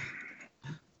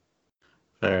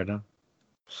 Fair enough.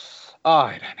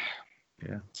 I don't know.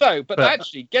 Yeah. So, but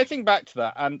actually, getting back to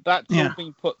that, and that's all Yeah.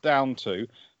 being put down to,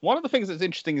 one of the things that's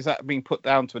interesting is that being put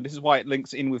down to, and this is why it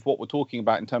links in with what we're talking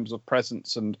about in terms of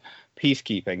presence and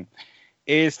peacekeeping,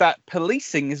 is that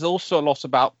policing is also a lot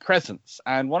about presence.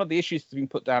 And one of the issues that's been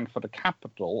put down for the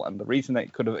capital, and the reason that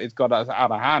it's got as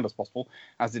out of hand as possible,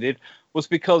 as it did, was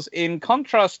because in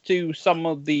contrast to some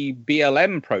of the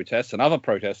BLM protests and other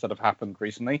protests that have happened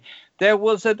recently, there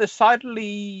was a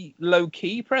decidedly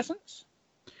low-key presence.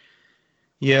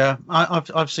 Yeah,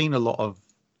 I've seen a lot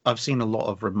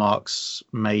of remarks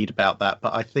made about that,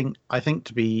 but I think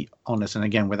to be honest, and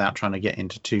again without trying to get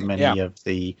into too many of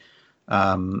the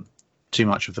too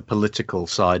much of the political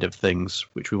side of things,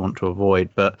 which we want to avoid,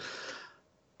 but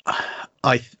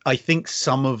I think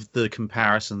some of the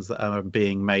comparisons that are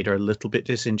being made are a little bit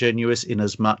disingenuous, in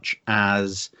as much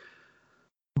as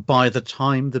by the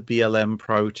time the BLM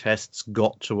protests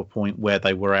got to a point where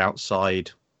they were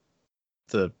outside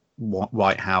the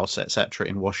White House, etc.,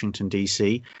 in Washington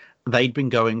D.C., they'd been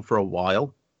going for a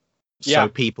while. So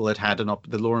people had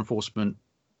the law enforcement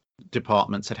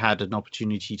departments had an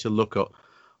opportunity to look at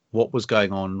what was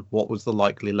going on, what was the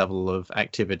likely level of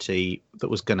activity that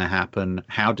was going to happen,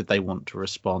 how did they want to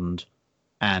respond,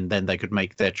 and then they could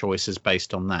make their choices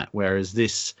based on that. Whereas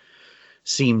this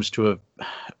seems to have,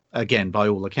 again, by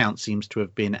all accounts, seems to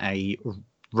have been a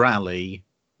rally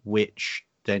which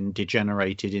then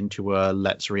degenerated into a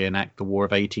let's reenact the War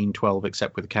of 1812,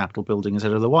 except with the Capitol building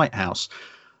instead of the White House,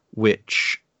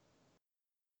 which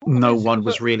no one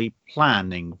was really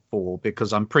planning for,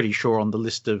 because I'm pretty sure on the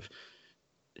list of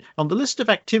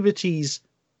activities,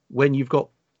 when you've got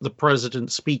the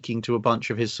president speaking to a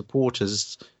bunch of his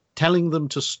supporters, telling them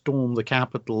to storm the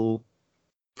Capitol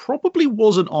probably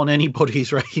wasn't on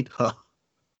anybody's radar,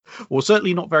 or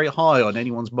certainly not very high on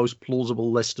anyone's most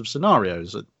plausible list of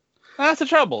scenarios. That's the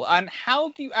trouble. And how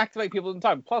do you activate people in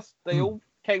time? Plus, they all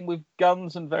came with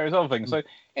guns and various other things, so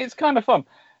it's kind of fun.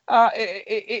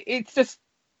 It's just,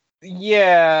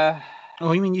 yeah.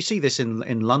 Oh, I mean, you see this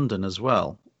in London as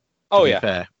well. To be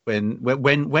fair,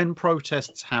 when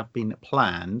protests have been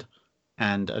planned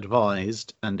and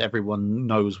advised, and everyone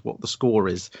knows what the score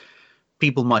is,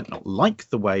 people might not like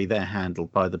the way they're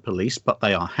handled by the police, but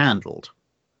they are handled.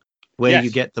 Where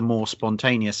you get the more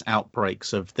spontaneous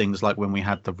outbreaks of things like when we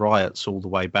had the riots all the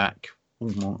way back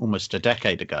almost a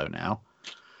decade ago now,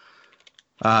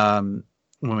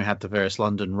 when we had the various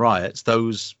London riots,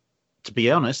 those, to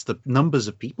be honest, the numbers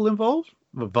of people involved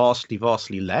were vastly,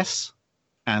 vastly less,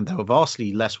 and they were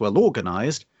vastly less well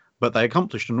organized, but they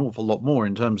accomplished an awful lot more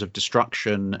in terms of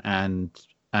destruction and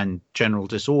general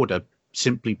disorder,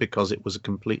 simply because it was a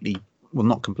completely, well,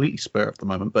 not completely spur of the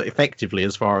moment, but effectively,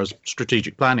 as far as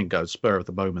strategic planning goes, spur of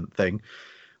the moment thing,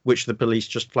 which the police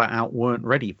just flat out weren't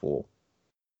ready for.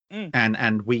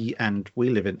 And we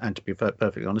live in, and to be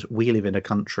perfectly honest, we live in a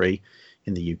country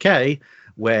in the UK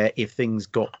where if things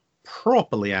got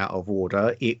properly out of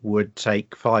order, it would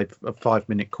take a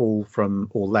 5-minute call from,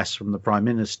 or less, from the Prime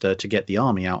Minister to get the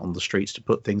army out on the streets to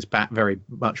put things back, very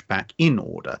much back in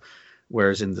order.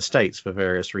 Whereas in the States, for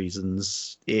various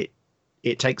reasons, it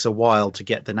takes a while to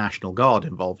get the National Guard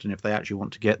involved, and if they actually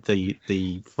want to get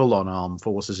the full-on armed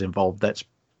forces involved,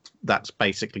 that's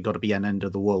basically got to be an end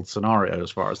of the world scenario as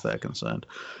far as they're concerned.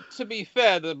 To be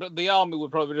fair, the army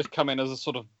would probably just come in as a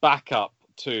sort of backup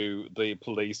to the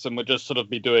police, and would just sort of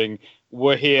be doing,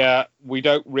 we're here, we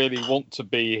don't really want to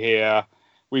be here,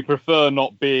 we prefer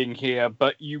not being here,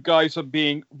 but you guys are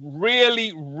being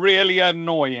really, really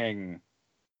annoying.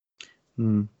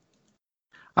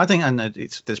 I think, and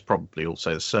there's probably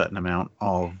also a certain amount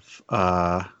of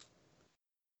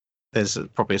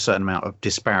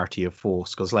disparity of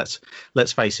force, because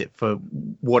let's face it, for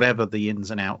whatever the ins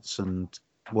and outs and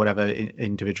whatever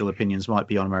individual opinions might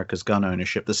be on America's gun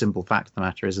ownership, the simple fact of the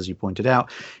matter is, as you pointed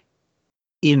out,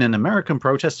 in an American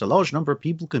protest, a large number of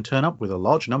people can turn up with a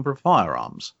large number of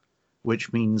firearms,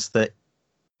 which means that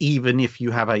even if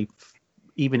you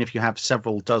have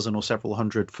several dozen or several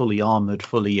hundred fully armored,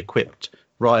 fully equipped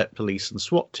riot police and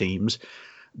SWAT teams,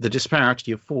 the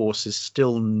disparity of force is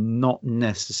still not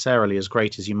necessarily as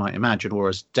great as you might imagine, or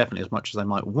as definitely as much as they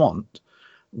might want.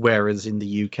 Whereas in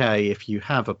the UK, if you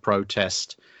have a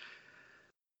protest,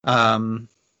 the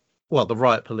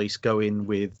riot police go in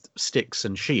with sticks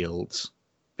and shields,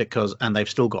 and they've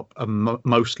still got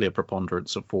mostly a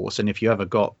preponderance of force. And if you ever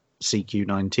got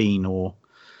CQ-19 or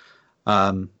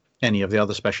any of the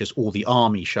other specialists or the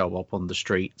army show up on the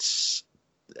streets,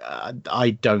 I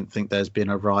don't think there's been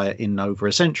a riot in over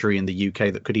a century in the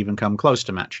UK that could even come close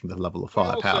to matching the level of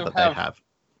firepower that they have.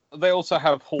 They also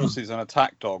have horses and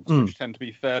attack dogs, which tend to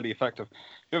be fairly effective. Have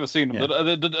you ever seen them?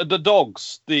 Yeah. The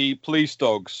dogs, the police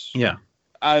dogs. Yeah.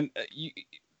 And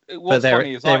what's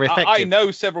funny is I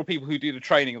know several people who do the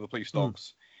training of the police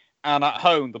dogs. And at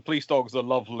home, the police dogs are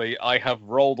lovely. I have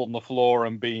rolled on the floor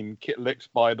and been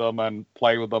licked by them and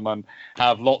play with them and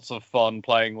have lots of fun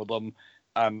playing with them.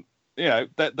 And, you know,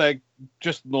 they're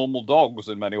just normal dogs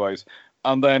in many ways.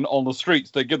 And then on the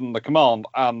streets, they give them the command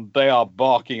and they are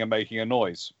barking and making a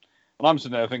noise. And I'm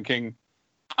sitting there thinking,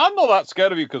 I'm not that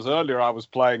scared of you because earlier I was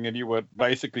playing and you were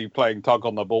basically playing tug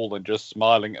on the ball and just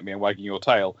smiling at me and wagging your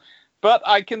tail. But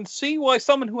I can see why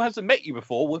someone who hasn't met you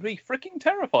before would be freaking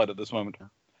terrified at this moment.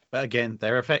 But again,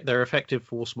 they're effective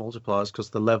force multipliers because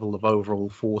the level of overall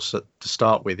force to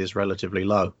start with is relatively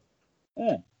low.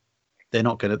 Yeah. They're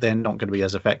not going to be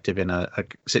as effective in a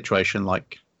situation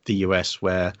like the US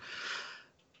where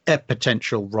a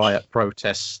potential riot,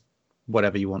 protest,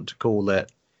 whatever you want to call it,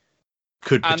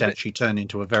 could potentially turn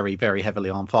into a very, very heavily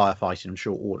armed firefight in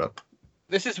short order.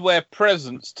 This is where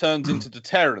presence turns into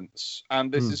deterrence,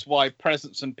 and this is why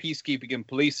presence and peacekeeping and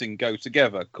policing go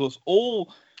together, because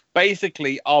all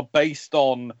basically are based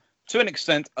on, to an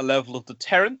extent, a level of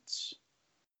deterrence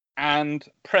and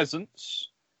presence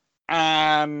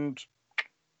and,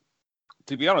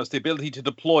 to be honest, the ability to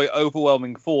deploy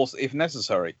overwhelming force if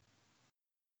necessary.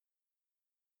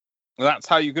 That's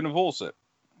how you can enforce it.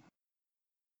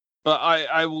 But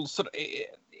I will sort of...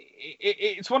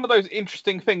 It's one of those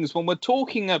interesting things when we're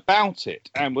talking about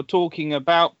it and we're talking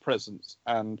about presence,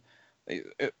 and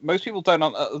most people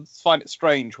don't find it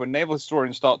strange when naval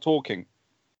historians start talking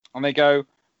and they go,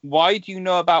 why do you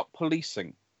know about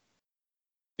policing?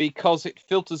 Because it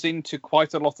filters into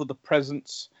quite a lot of the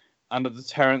presence and the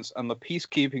deterrence and the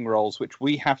peacekeeping roles which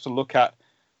we have to look at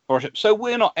for our ship. So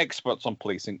we're not experts on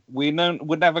policing.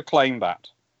 Would never claim that.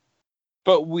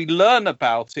 But we learn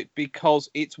about it because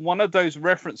it's one of those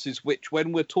references which,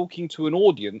 when we're talking to an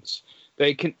audience,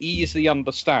 they can easily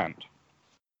understand.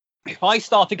 If I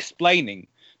start explaining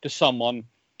to someone,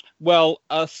 well,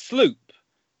 a sloop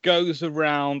goes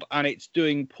around and it's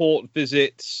doing port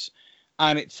visits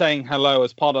and it's saying hello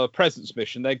as part of a presence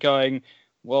mission, they're going,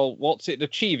 well, what's it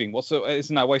achieving?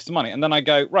 Isn't that a waste of money? And then I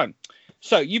go, right,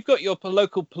 so you've got your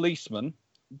local policeman,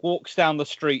 walks down the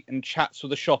street and chats with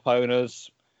the shop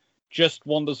owners, just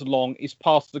wanders along, is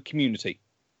part of the community.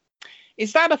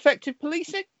 Is that effective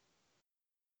policing?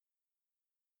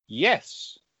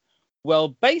 Yes. Well,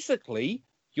 basically,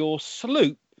 your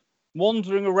sloop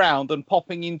wandering around and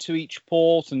popping into each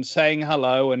port and saying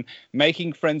hello and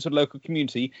making friends with local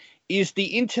community is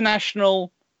the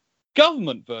international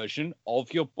government version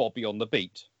of your Bobby on the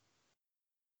beat.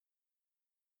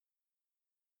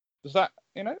 Does that,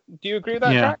 do you agree with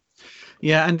that, Jack?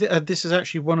 Yeah, and this is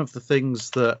actually one of the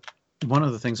things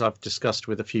I've discussed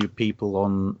with a few people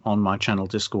on my channel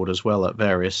Discord as well at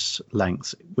various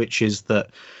lengths, which is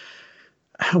that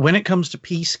when it comes to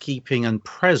peacekeeping and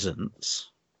presence,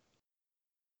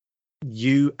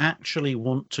 you actually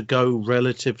want to go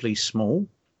relatively small,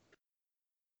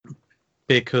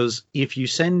 because if you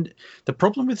the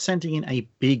problem with sending in a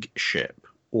big ship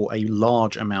or a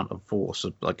large amount of force,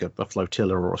 like a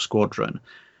flotilla or a squadron,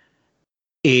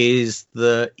 is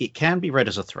that it can be read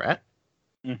as a threat,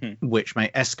 which may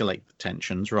escalate the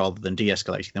tensions rather than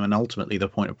de-escalating them. And ultimately, the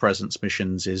point of presence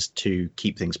missions is to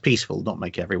keep things peaceful, not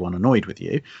make everyone annoyed with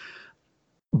you.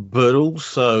 But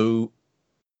also,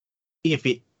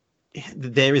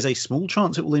 there is a small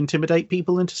chance it will intimidate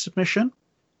people into submission.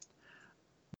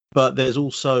 But there's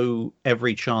also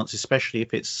every chance, especially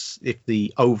if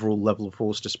the overall level of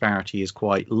force disparity is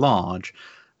quite large,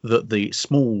 that the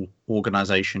small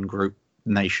organization, group,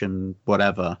 nation,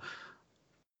 whatever,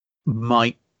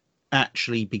 might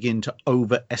actually begin to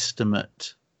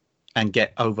overestimate and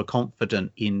get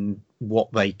overconfident in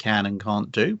what they can and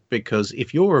can't do. Because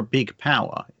if you're a big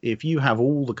power, if you have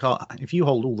if you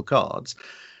hold all the cards,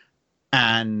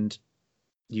 and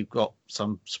you've got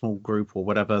some small group or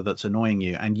whatever that's annoying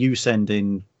you, and you send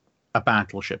in a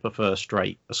battleship, a first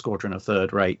rate, a squadron of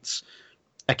third rates,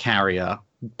 a carrier,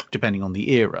 depending on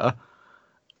the era,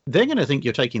 they're going to think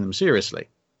you're taking them seriously.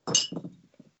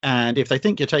 And if they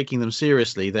think you're taking them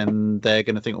seriously, then they're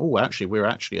going to think, oh, actually, we're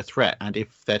actually a threat. And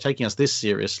if they're taking us this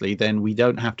seriously, then we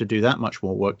don't have to do that much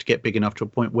more work to get big enough to a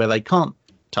point where they can't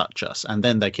touch us. And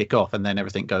then they kick off, and then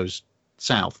everything goes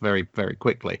south very, very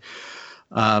quickly.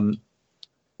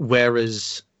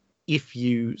 Whereas if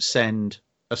you send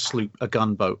a sloop, a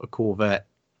gunboat, a corvette,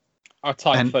 a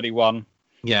Type 31.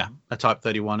 Yeah, a Type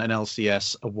 31, an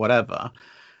LCS, or whatever,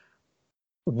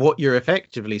 what you're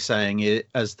effectively saying is,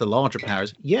 as the larger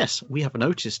powers, yes, we have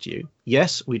noticed you.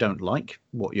 Yes, we don't like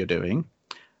what you're doing,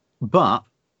 but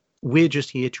we're just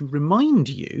here to remind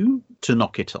you to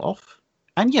knock it off.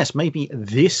 And yes, maybe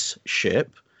this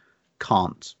ship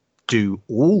can't do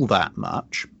all that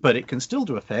much, but it can still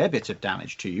do a fair bit of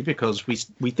damage to you because we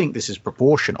think this is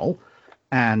proportional,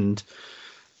 and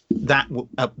that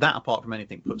apart from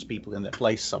anything puts people in their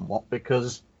place somewhat,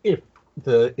 because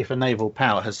if a naval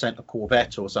power has sent a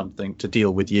corvette or something to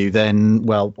deal with you, then,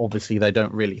 well, obviously they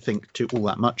don't really think all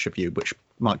that much of you, which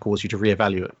might cause you to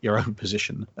reevaluate your own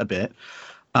position a bit.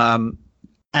 And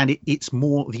it's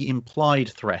more the implied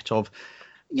threat of,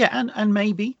 and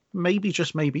maybe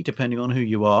just maybe, depending on who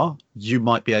you are, you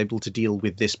might be able to deal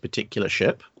with this particular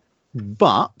ship.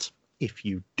 But if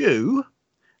you do,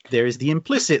 there is the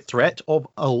implicit threat of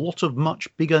a lot of much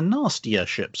bigger, nastier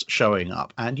ships showing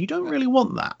up, and you don't really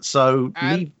want that. So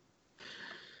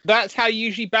that's how you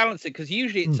usually balance it, because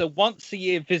usually it's a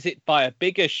once-a-year visit by a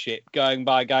bigger ship going,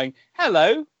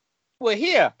 hello, we're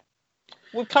here.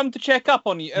 We've come to check up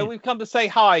on you. We've come to say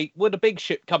hi. We're the big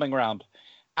ship coming around.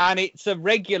 And it's a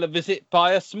regular visit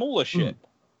by a smaller ship.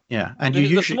 Yeah, and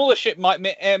the smaller ship might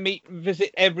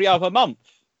visit every other month.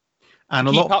 And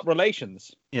keep up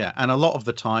relations. Yeah, and a lot of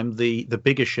the time, the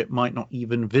bigger ship might not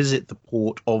even visit the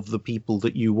port of the people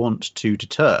that you want to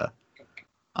deter.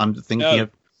 I'm thinking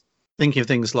of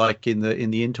things like in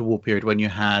the interwar period when you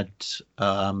had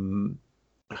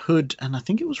Hood, and I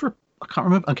think it was I can't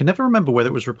remember. I can never remember whether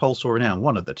it was Repulse or Renown,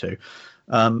 one of the two.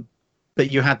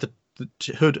 But you had the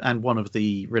Hood and one of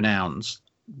the Renowns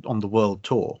on the world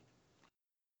tour.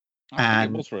 I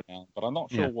think it was Renown, but I'm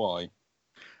not sure why.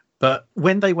 But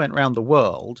when they went round the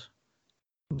world,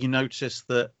 you notice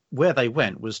that where they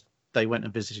went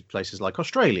and visited places like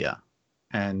Australia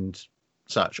and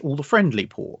such, all the friendly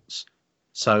ports.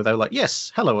 So they were like,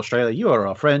 yes, hello, Australia, you are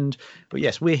our friend. But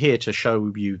yes, we're here to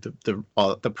show you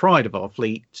the pride of our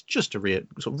fleet, just to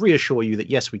reassure you that,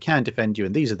 yes, we can defend you.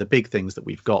 And these are the big things that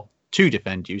we've got to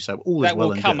defend you. So all is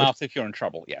well and good. That will come out if you're in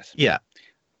trouble, yes. Yeah.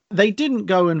 They didn't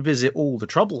go and visit all the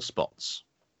trouble spots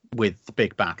with the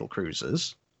big battle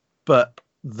cruisers, but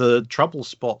the trouble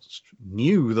spots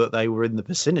knew that they were in the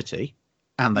vicinity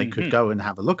and they could go and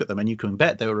have a look at them. And you can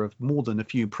bet there were more than a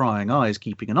few prying eyes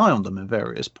keeping an eye on them in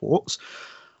various ports.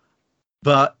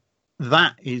 But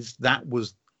that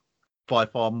was by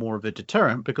far more of a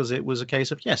deterrent, because it was a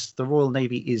case of, yes, the Royal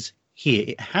Navy is here.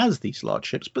 It has these large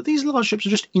ships, but these large ships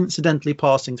are just incidentally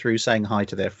passing through, saying hi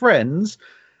to their friends.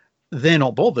 They're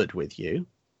not bothered with you,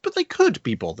 but they could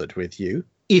be bothered with you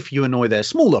if you annoy their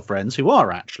smaller friends who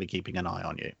are actually keeping an eye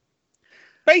on you.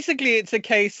 Basically, it's a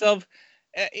case of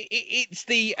it's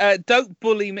the don't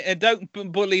bully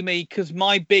me because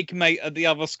my big mate at the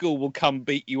other school will come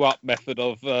beat you up method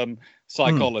of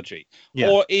psychology.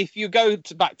 Or if you go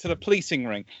back to the policing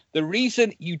ring, the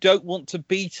reason you don't want to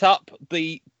beat up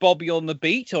the Bobby on the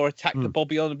beat or attack the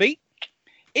Bobby on the beat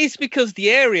is because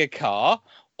the area car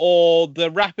or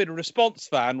the rapid response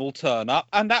van will turn up,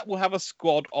 and that will have a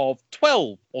squad of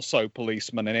 12 or so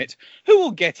policemen in it who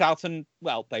will get out and,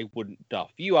 well, they wouldn't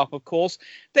duff you up, of course.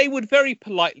 They would very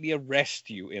politely arrest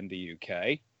you in the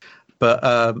UK.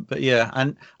 But yeah,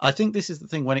 and I think this is the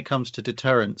thing when it comes to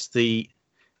deterrence, the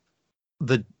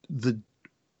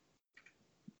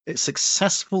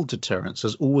successful deterrence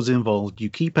has always involved you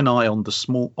keep an eye on the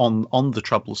small on the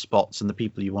trouble spots and the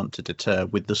people you want to deter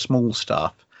with the small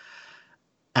stuff.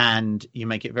 And you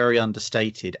make it very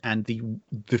understated. And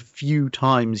the few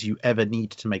times you ever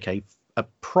need to make a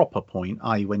proper point,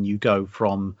 i.e. when you go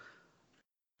from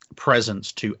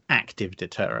presence to active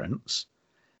deterrence,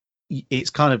 it's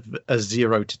kind of a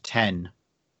 0 to 10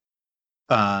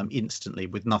 instantly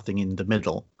with nothing in the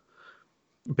middle.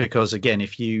 Because again,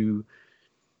 if you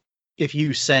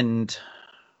send,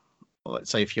 let's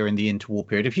say if you're in the interwar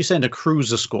period, if you send a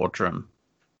cruiser squadron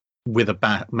with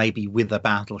maybe with a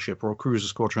battleship or a cruiser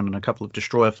squadron and a couple of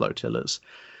destroyer flotillas,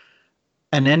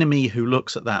 an enemy who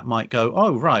looks at that might go,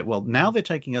 oh, right, well, now they're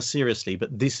taking us seriously,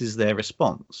 but this is their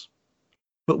response.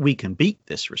 But we can beat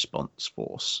this response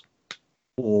force,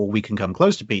 or we can come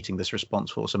close to beating this response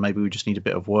force, and maybe we just need a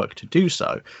bit of work to do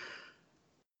so.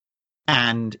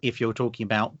 And if you're talking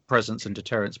about presence and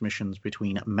deterrence missions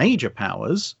between major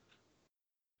powers,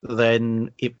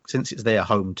 then since it's their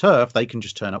home turf, they can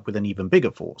just turn up with an even bigger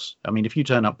force. I mean, if you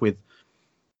turn up with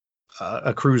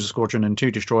a cruiser squadron and 2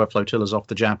 destroyer flotillas off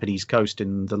the Japanese coast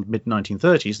in the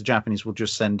mid-1930s, the Japanese will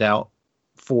just send out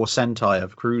 4 Sentai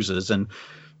of cruisers and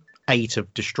 8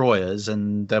 of destroyers,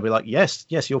 and they'll be like, yes,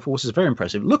 your force is very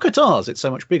impressive. Look at ours. It's so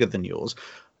much bigger than yours.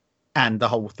 And the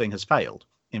whole thing has failed.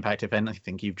 In fact, if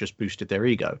anything, you've just boosted their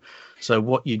ego. So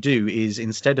what you do is,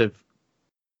 instead of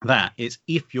that, it's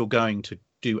if you're going to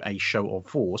do a show of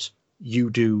force,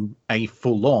 you do a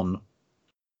full-on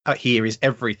here is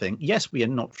everything. Yes, we are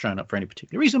not showing up for any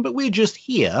particular reason, but we're just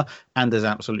here, and there's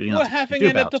absolutely We're nothing having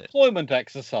to do a about it. deployment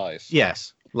exercise.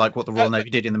 Yes, like what the Royal Navy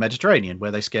did in the Mediterranean,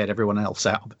 where they scared everyone else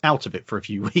out of it for a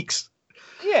few weeks.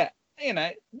 Yeah, you know,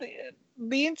 the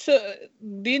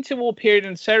interwar period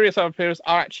and serious armed periods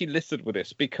are actually listed with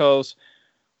this, because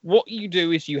what you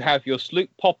do is you have your sloop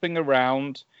popping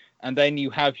around, and then you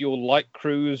have your light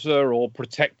cruiser or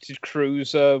protected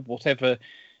cruiser, whatever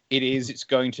it is it's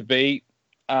going to be.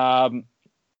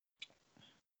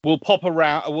 Will pop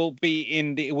around. Will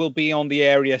be on the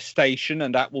area station,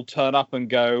 and that will turn up and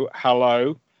go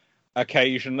hello,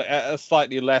 occasionally,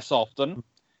 slightly less often.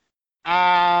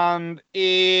 And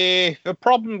if a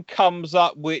problem comes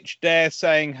up which they're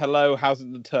saying hello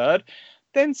hasn't deterred,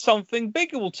 then something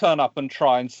bigger will turn up and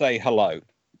try and say hello.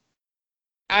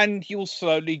 And you'll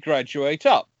slowly graduate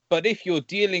up. But if you're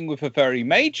dealing with a very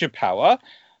major power,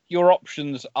 your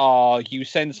options are you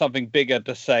send something bigger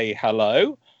to say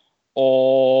hello,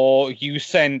 or you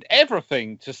send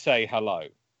everything to say hello.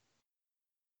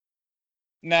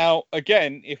 Now,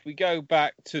 again, if we go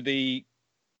back to the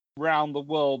round the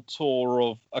world tour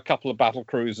of a couple of battle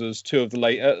cruisers,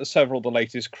 several of the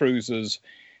latest cruisers,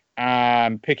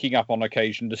 and picking up on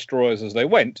occasion destroyers as they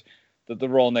went, that the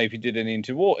Royal Navy did in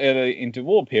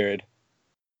interwar period,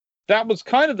 that was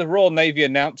kind of the Royal Navy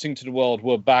announcing to the world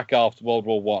we're back after World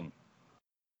War One.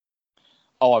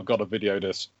 Oh, I've got to video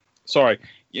this. Sorry.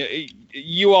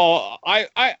 You are.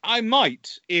 I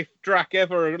might, if Drac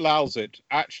ever allows it,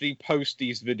 actually post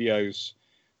these videos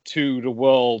to the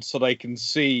world so they can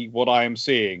see what I am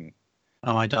seeing.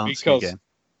 Am I dancing again?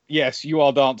 Yes, you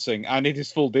are dancing, and it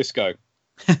is full disco.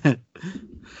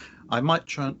 I might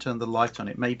try and turn the light on.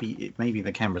 It may be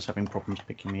the camera's having problems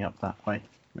picking me up that way.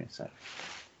 Give me a sec.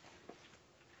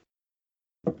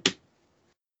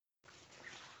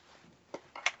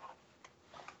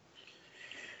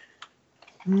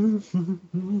 There you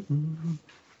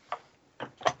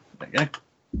go.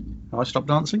 Have I stopped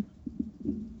dancing?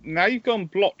 Now you've gone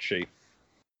blotchy.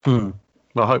 Well,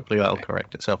 hopefully that'll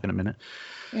correct itself in a minute.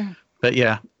 Yeah. But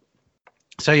yeah.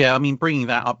 So yeah, I mean, bringing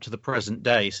that up to the present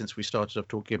day, since we started off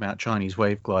talking about Chinese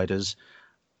wave gliders,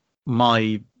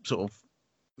 my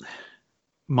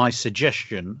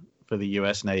suggestion for the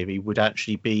US Navy would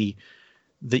actually be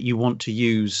that you want to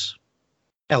use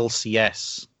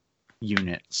LCS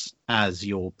units as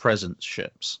your presence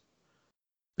ships,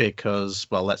 because,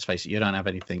 well, let's face it, you don't have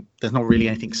anything. There's not really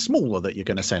anything smaller that you're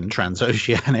going to send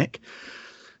transoceanic.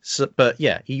 So, but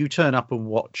yeah, you turn up and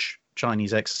watch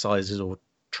Chinese exercises or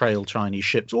trail Chinese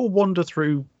ships, or wander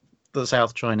through the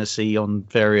South China Sea on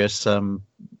various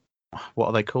what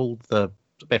are they called?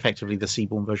 Effectively the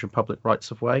seaborne version of public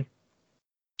rights of way.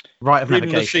 Right of Freedom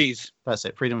navigation. of the seas. That's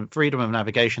it. Freedom of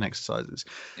navigation exercises.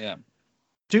 Yeah.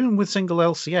 Do them with single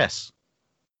LCS,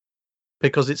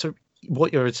 because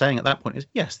what you're saying at that point is,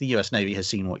 yes, the US Navy has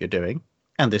seen what you're doing,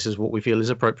 and this is what we feel is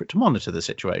appropriate to monitor the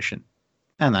situation,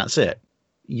 and that's it.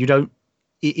 You don't.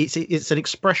 It's an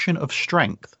expression of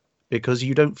strength, because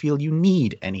you don't feel you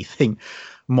need anything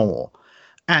more.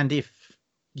 And if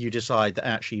you decide that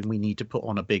actually we need to put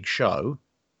on a big show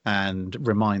and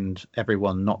remind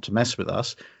everyone not to mess with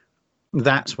us,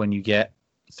 that's when you get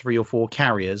 3 or 4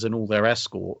 carriers and all their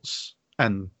escorts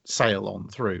and sail on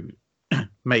through,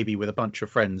 maybe with a bunch of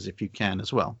friends if you can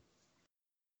as well.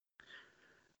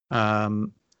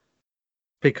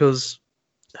 Because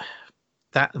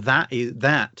that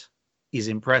is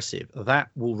impressive. That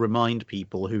will remind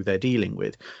people who they're dealing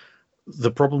with. The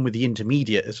problem with the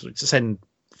intermediate is to send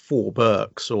 4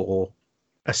 Burks or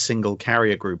a single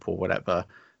carrier group or whatever.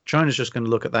 China's just going to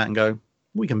look at that and go,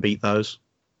 we can beat those.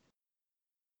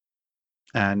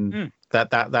 And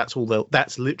that's all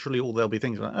that's literally all they'll be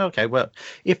thinking. Like, okay, well,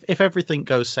 if everything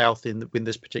goes south in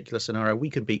this particular scenario, we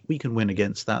can win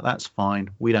against that. That's fine.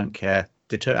 We don't care.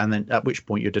 And then at which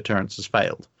point your deterrence has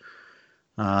failed.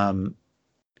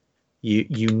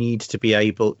 You need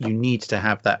to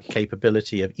have that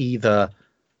capability of either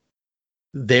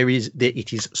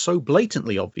it is so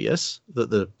blatantly obvious that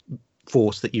the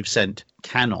force that you've sent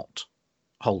cannot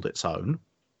hold its own,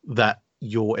 that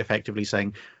you're effectively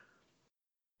saying,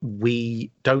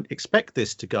 we don't expect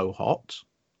this to go hot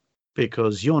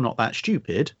because you're not that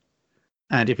stupid,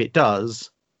 and if it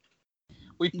does,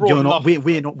 we're not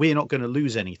going to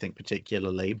lose anything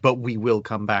particularly, but we will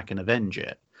come back and avenge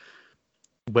it.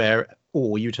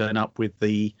 Or you turn up with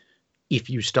if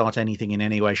you start anything in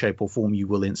any way, shape, or form, you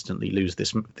will instantly lose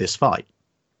this fight. This fight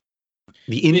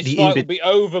will be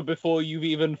over before you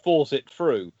even force it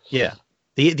through. Yeah,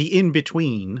 the in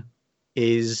between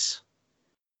is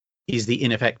the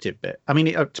ineffective bit. I mean,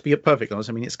 to be perfectly honest,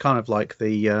 I mean, it's kind of like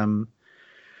the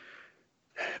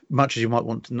much as you might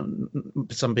want to,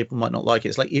 some people might not like it.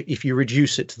 It's like if you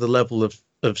reduce it to the level of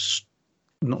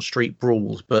not street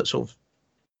brawls, but sort of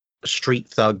street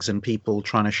thugs and people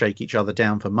trying to shake each other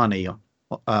down for money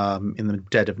in the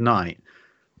dead of night.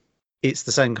 It's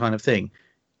the same kind of thing.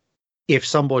 If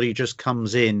somebody just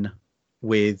comes in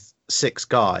with 6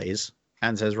 guys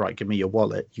and says, "Right, give me your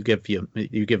wallet," you give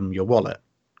them your wallet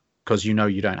because you know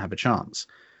you don't have a chance.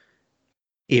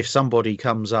 If somebody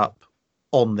comes up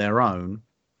on their own,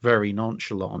 very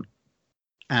nonchalant,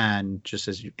 and just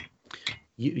says,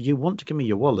 "You want to give me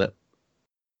your wallet,"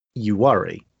 you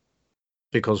worry,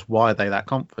 because why are they that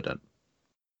confident?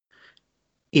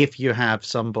 If you have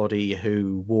somebody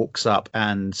who walks up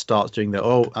and starts doing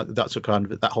that's a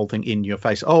kind of that whole thing in your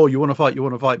face. "Oh, you want to fight,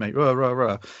 mate," rah, rah,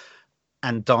 rah,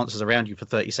 and dances around you for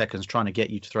 30 seconds trying to get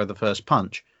you to throw the first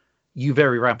punch, you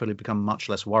very rapidly become much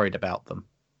less worried about them,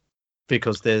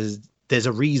 because there's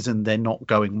a reason they're not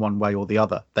going one way or the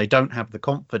other. They don't have the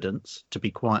confidence to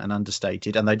be quiet and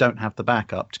understated, and they don't have the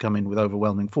backup to come in with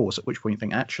overwhelming force, at which point you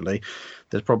think, actually,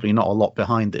 there's probably not a lot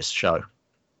behind this show.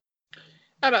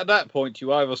 And at that point,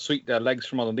 you either sweep their legs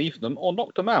from underneath them or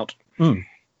knock them out. Mm.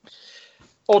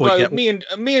 Although me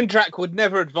and Jack would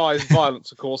never advise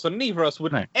violence, of course, and neither of us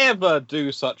would ever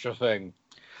do such a thing.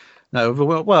 No,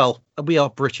 well, we are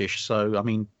British, so, I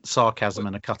mean, sarcasm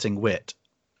and a cutting wit.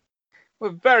 We're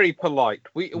very polite.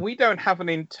 We don't have an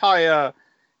entire...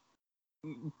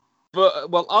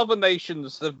 But, well, other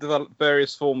nations have developed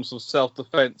various forms of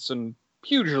self-defense and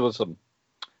pugilism,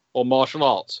 or martial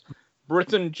arts.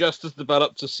 Britain just has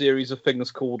developed a series of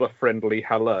things called a friendly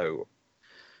hello.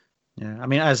 Yeah, I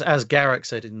mean, as Garak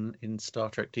said in Star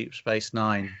Trek Deep Space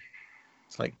Nine,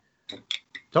 it's like,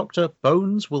 "Dr.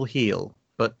 Bones will heal,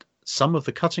 but some of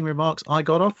the cutting remarks I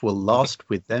got off will last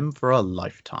with them for a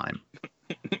lifetime."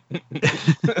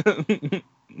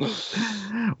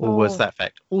 Or was that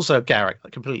fact? Also, Garak, a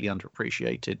completely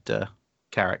underappreciated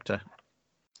character.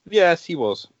 Yes, he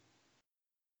was.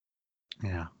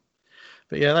 Yeah.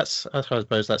 But yeah, I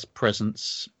suppose that's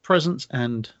presence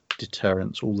and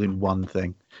deterrence all in one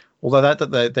thing. Although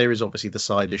that there is obviously the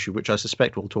side issue, which I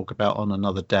suspect we'll talk about on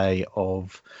another day,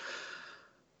 of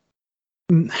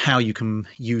how you can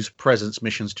use presence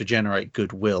missions to generate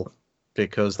goodwill,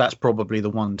 because that's probably the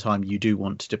one time you do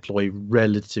want to deploy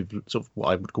relative sort of what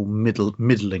I would call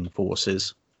middling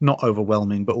forces, not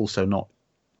overwhelming, but also not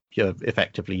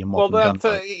effectively your modern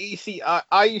gunfight. You see,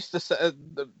 I used to say.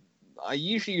 I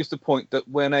usually use the point that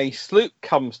when a sloop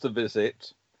comes to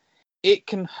visit, it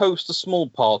can host a small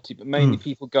party, but mainly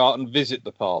people go out and visit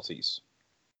the parties.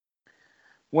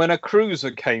 When a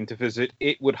cruiser came to visit,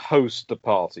 it would host the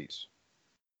parties.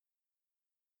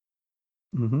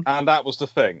 Mm-hmm. And that was the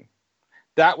thing.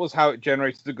 That was how it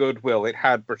generated the goodwill. It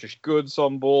had British goods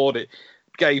on board. It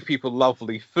gave people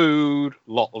lovely food,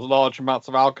 large amounts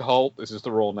of alcohol. This is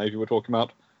the Royal Navy we're talking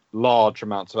about. Large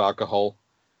amounts of alcohol.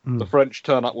 The French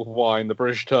turn up with wine, the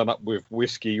British turn up with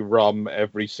whiskey, rum,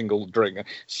 every single drink,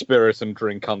 spirit and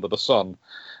drink under the sun.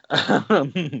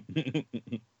 It's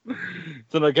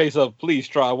not a case of please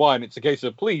try a wine, it's a case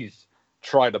of please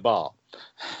try the bar.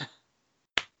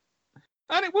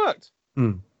 And it worked.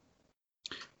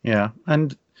 Yeah,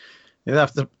 and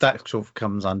that sort of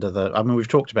comes under the... I mean, we've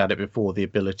talked about it before, the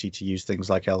ability to use things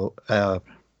like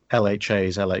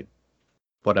LHAs,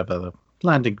 whatever, the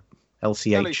landing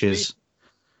LCHs...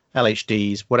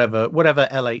 LHDs, whatever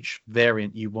LH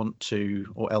variant you want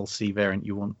to, or LC variant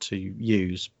you want to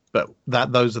use. But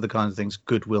those are the kinds of things,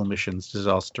 goodwill missions,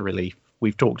 disaster relief.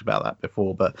 We've talked about that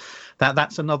before, but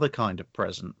that's another kind of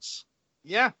presence.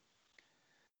 Yeah.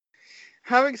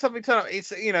 Having something turn up,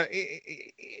 it's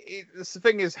the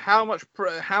thing is, how much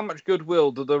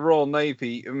goodwill did the Royal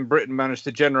Navy in Britain manage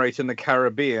to generate in the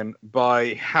Caribbean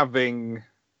by having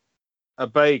a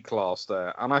Bay class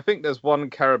there? And I think there's one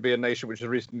Caribbean nation which has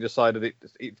recently decided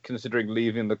it's considering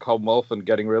leaving the Commonwealth and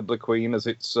getting rid of the Queen as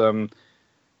its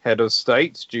head of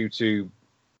state due to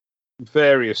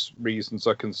various reasons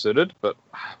are considered, but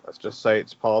let's just say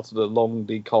it's part of the long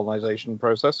decolonization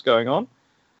process going on,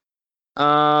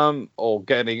 or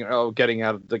getting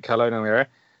out of the colonial area.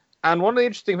 And one of the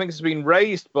interesting things that's been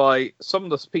raised by some of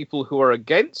the people who are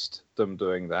against them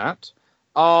doing that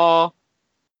are,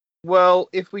 well,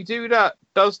 if we do that,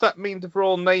 does that mean the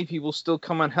Royal Navy will still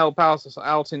come and help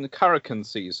out in the hurricane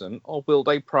season, or will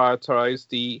they prioritise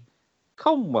the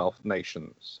Commonwealth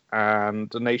nations and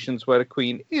the nations where the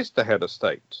Queen is the head of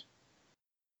state?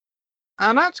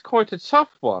 And that's quite a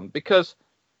tough one, because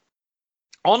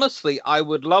honestly, I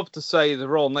would love to say the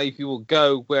Royal Navy will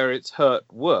go where it's hurt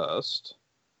worst,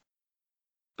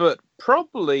 but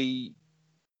probably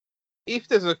if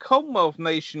there's a Commonwealth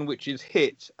nation which is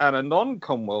hit and a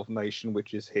non-Commonwealth nation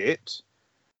which is hit,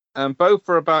 and both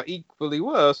are about equally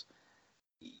worse,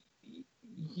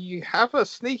 you have a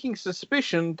sneaking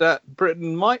suspicion that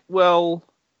Britain might well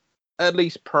at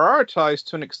least prioritise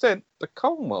to an extent the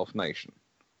Commonwealth nation.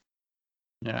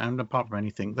 Yeah, and apart from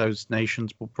anything, those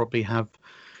nations will probably have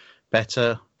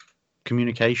better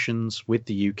communications with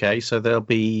the UK, so they'll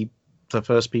be the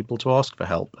first people to ask for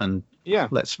help. And yeah,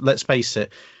 let's face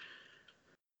it,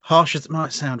 harsh as it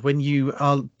might sound, when you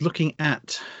are looking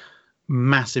at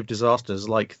massive disasters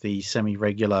like the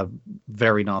semi-regular,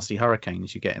 very nasty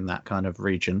hurricanes you get in that kind of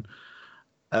region,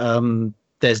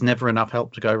 there's never enough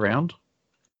help to go around.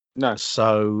 No.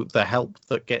 So the help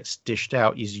that gets dished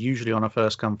out is usually on a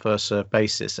first come first serve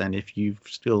basis, and if you've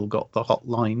still got the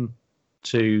hotline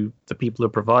to the people who are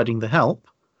providing the help,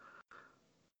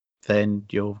 then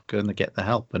you're going to get the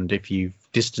help. And if you've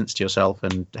distanced yourself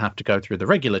and have to go through the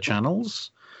regular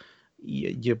channels,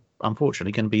 you're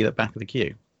unfortunately going to be at the back of the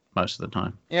queue most of the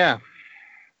time. Yeah.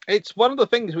 It's one of the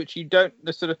things which you don't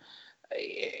necessarily...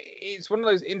 It's one of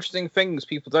those interesting things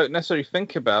people don't necessarily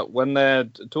think about when they're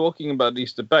talking about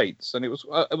these debates. And it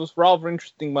was rather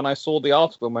interesting when I saw the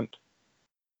article and went,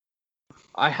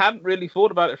 I hadn't really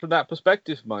thought about it from that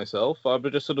perspective myself. I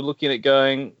was just sort of looking at it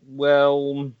going,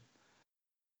 well,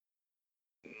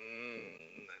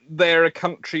 they're a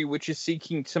country which is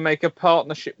seeking to make a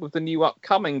partnership with the new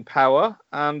upcoming power,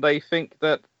 and they think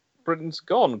that Britain's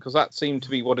gone, because that seemed to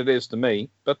be what it is to me.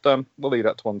 But we'll leave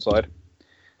that to one side.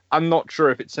 I'm not sure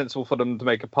if it's sensible for them to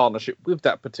make a partnership with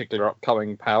that particular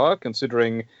upcoming power,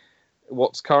 considering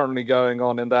what's currently going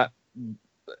on in that.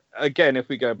 Again, if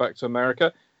we go back to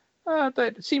America,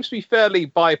 there seems to be fairly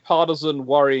bipartisan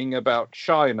worrying about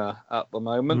China at the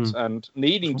moment and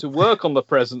needing to work on the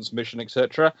president's mission,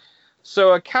 etc.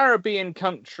 So a Caribbean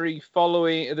country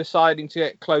deciding to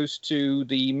get close to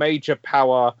the major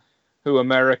power who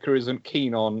America isn't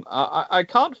keen on. I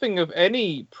can't think of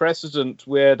any precedent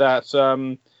where that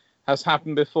has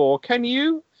happened before. Can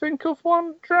you think of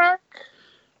one, Drac?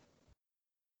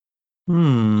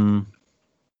 Didn't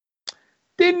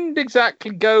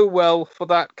exactly go well for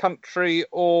that country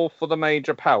or for the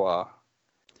major power.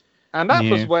 And that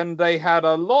was when they had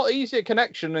a lot easier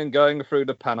connection than going through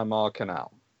the Panama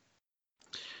Canal.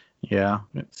 Yeah,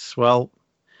 it's, well,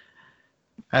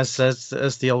 as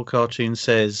the old cartoon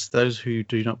says, those who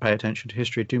do not pay attention to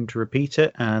history are doomed to repeat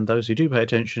it, and those who do pay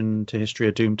attention to history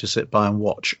are doomed to sit by and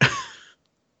watch.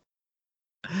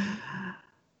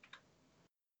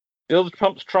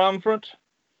 Bilgepumps triumphant?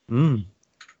 Yeah.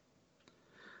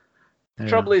 The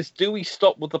trouble is, do we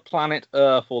stop with the planet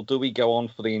Earth, or do we go on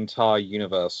for the entire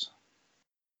universe?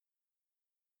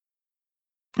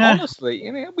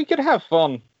 Honestly, we could have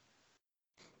fun.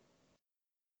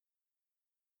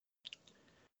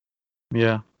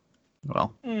 Yeah,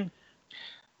 well,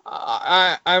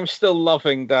 I'm still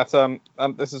loving that.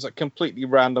 This is a completely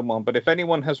random one, but if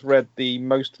anyone has read the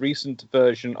most recent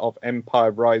version of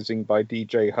Empire Rising by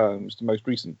D.J. Holmes, the most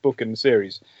recent book in the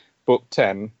series, book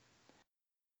 10,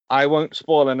 I won't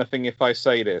spoil anything if I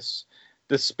say this.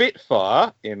 The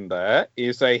Spitfire in there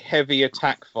is a heavy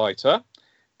attack fighter.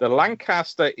 The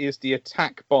Lancaster is the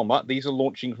attack bomber. These are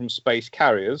launching from space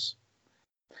carriers.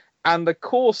 And the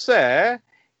Corsair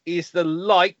is the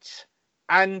light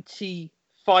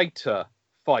anti-fighter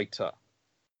fighter.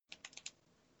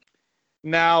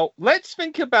 Now, let's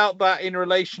think about that in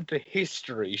relation to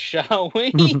history, shall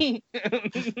we?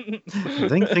 I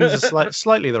think things are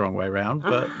slightly the wrong way around,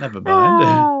 but never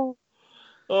mind.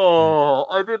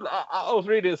 I was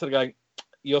reading this and going,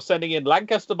 you're sending in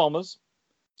Lancaster bombers,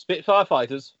 Spitfire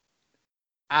fighters,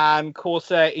 and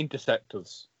Corsair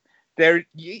interceptors.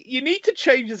 You need to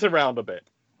change this around a bit.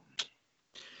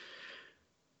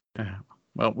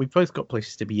 Well, we've both got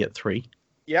places to be at 3.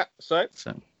 Yeah, so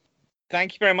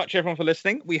thank you very much, everyone, for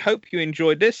listening. We hope you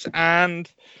enjoyed this, and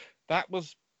that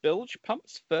was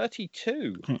Bilgepumps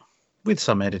 32. With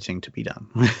some editing to be done.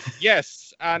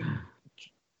 Yes, and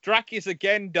Drac is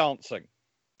again dancing.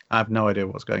 I have no idea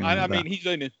what's going on. I mean, he's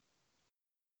doing it.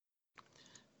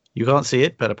 You can't see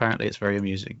it, but apparently it's very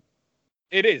amusing.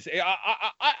 It is.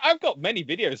 I've got many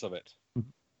videos of it.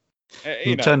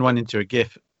 You turn one into a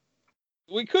GIF.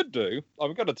 We could do.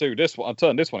 I've got to do this one. I'll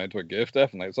turn this one into a GIF,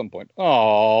 definitely, at some point.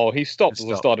 Oh, he stopped as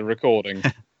I started recording.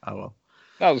 Oh, well.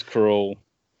 That was cruel.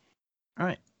 All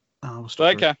right.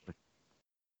 Take care.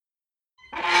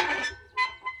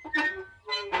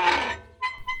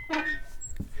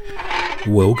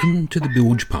 Welcome to the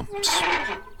Bilgepumps,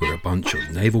 where a bunch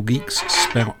of naval geeks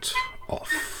spout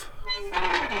off.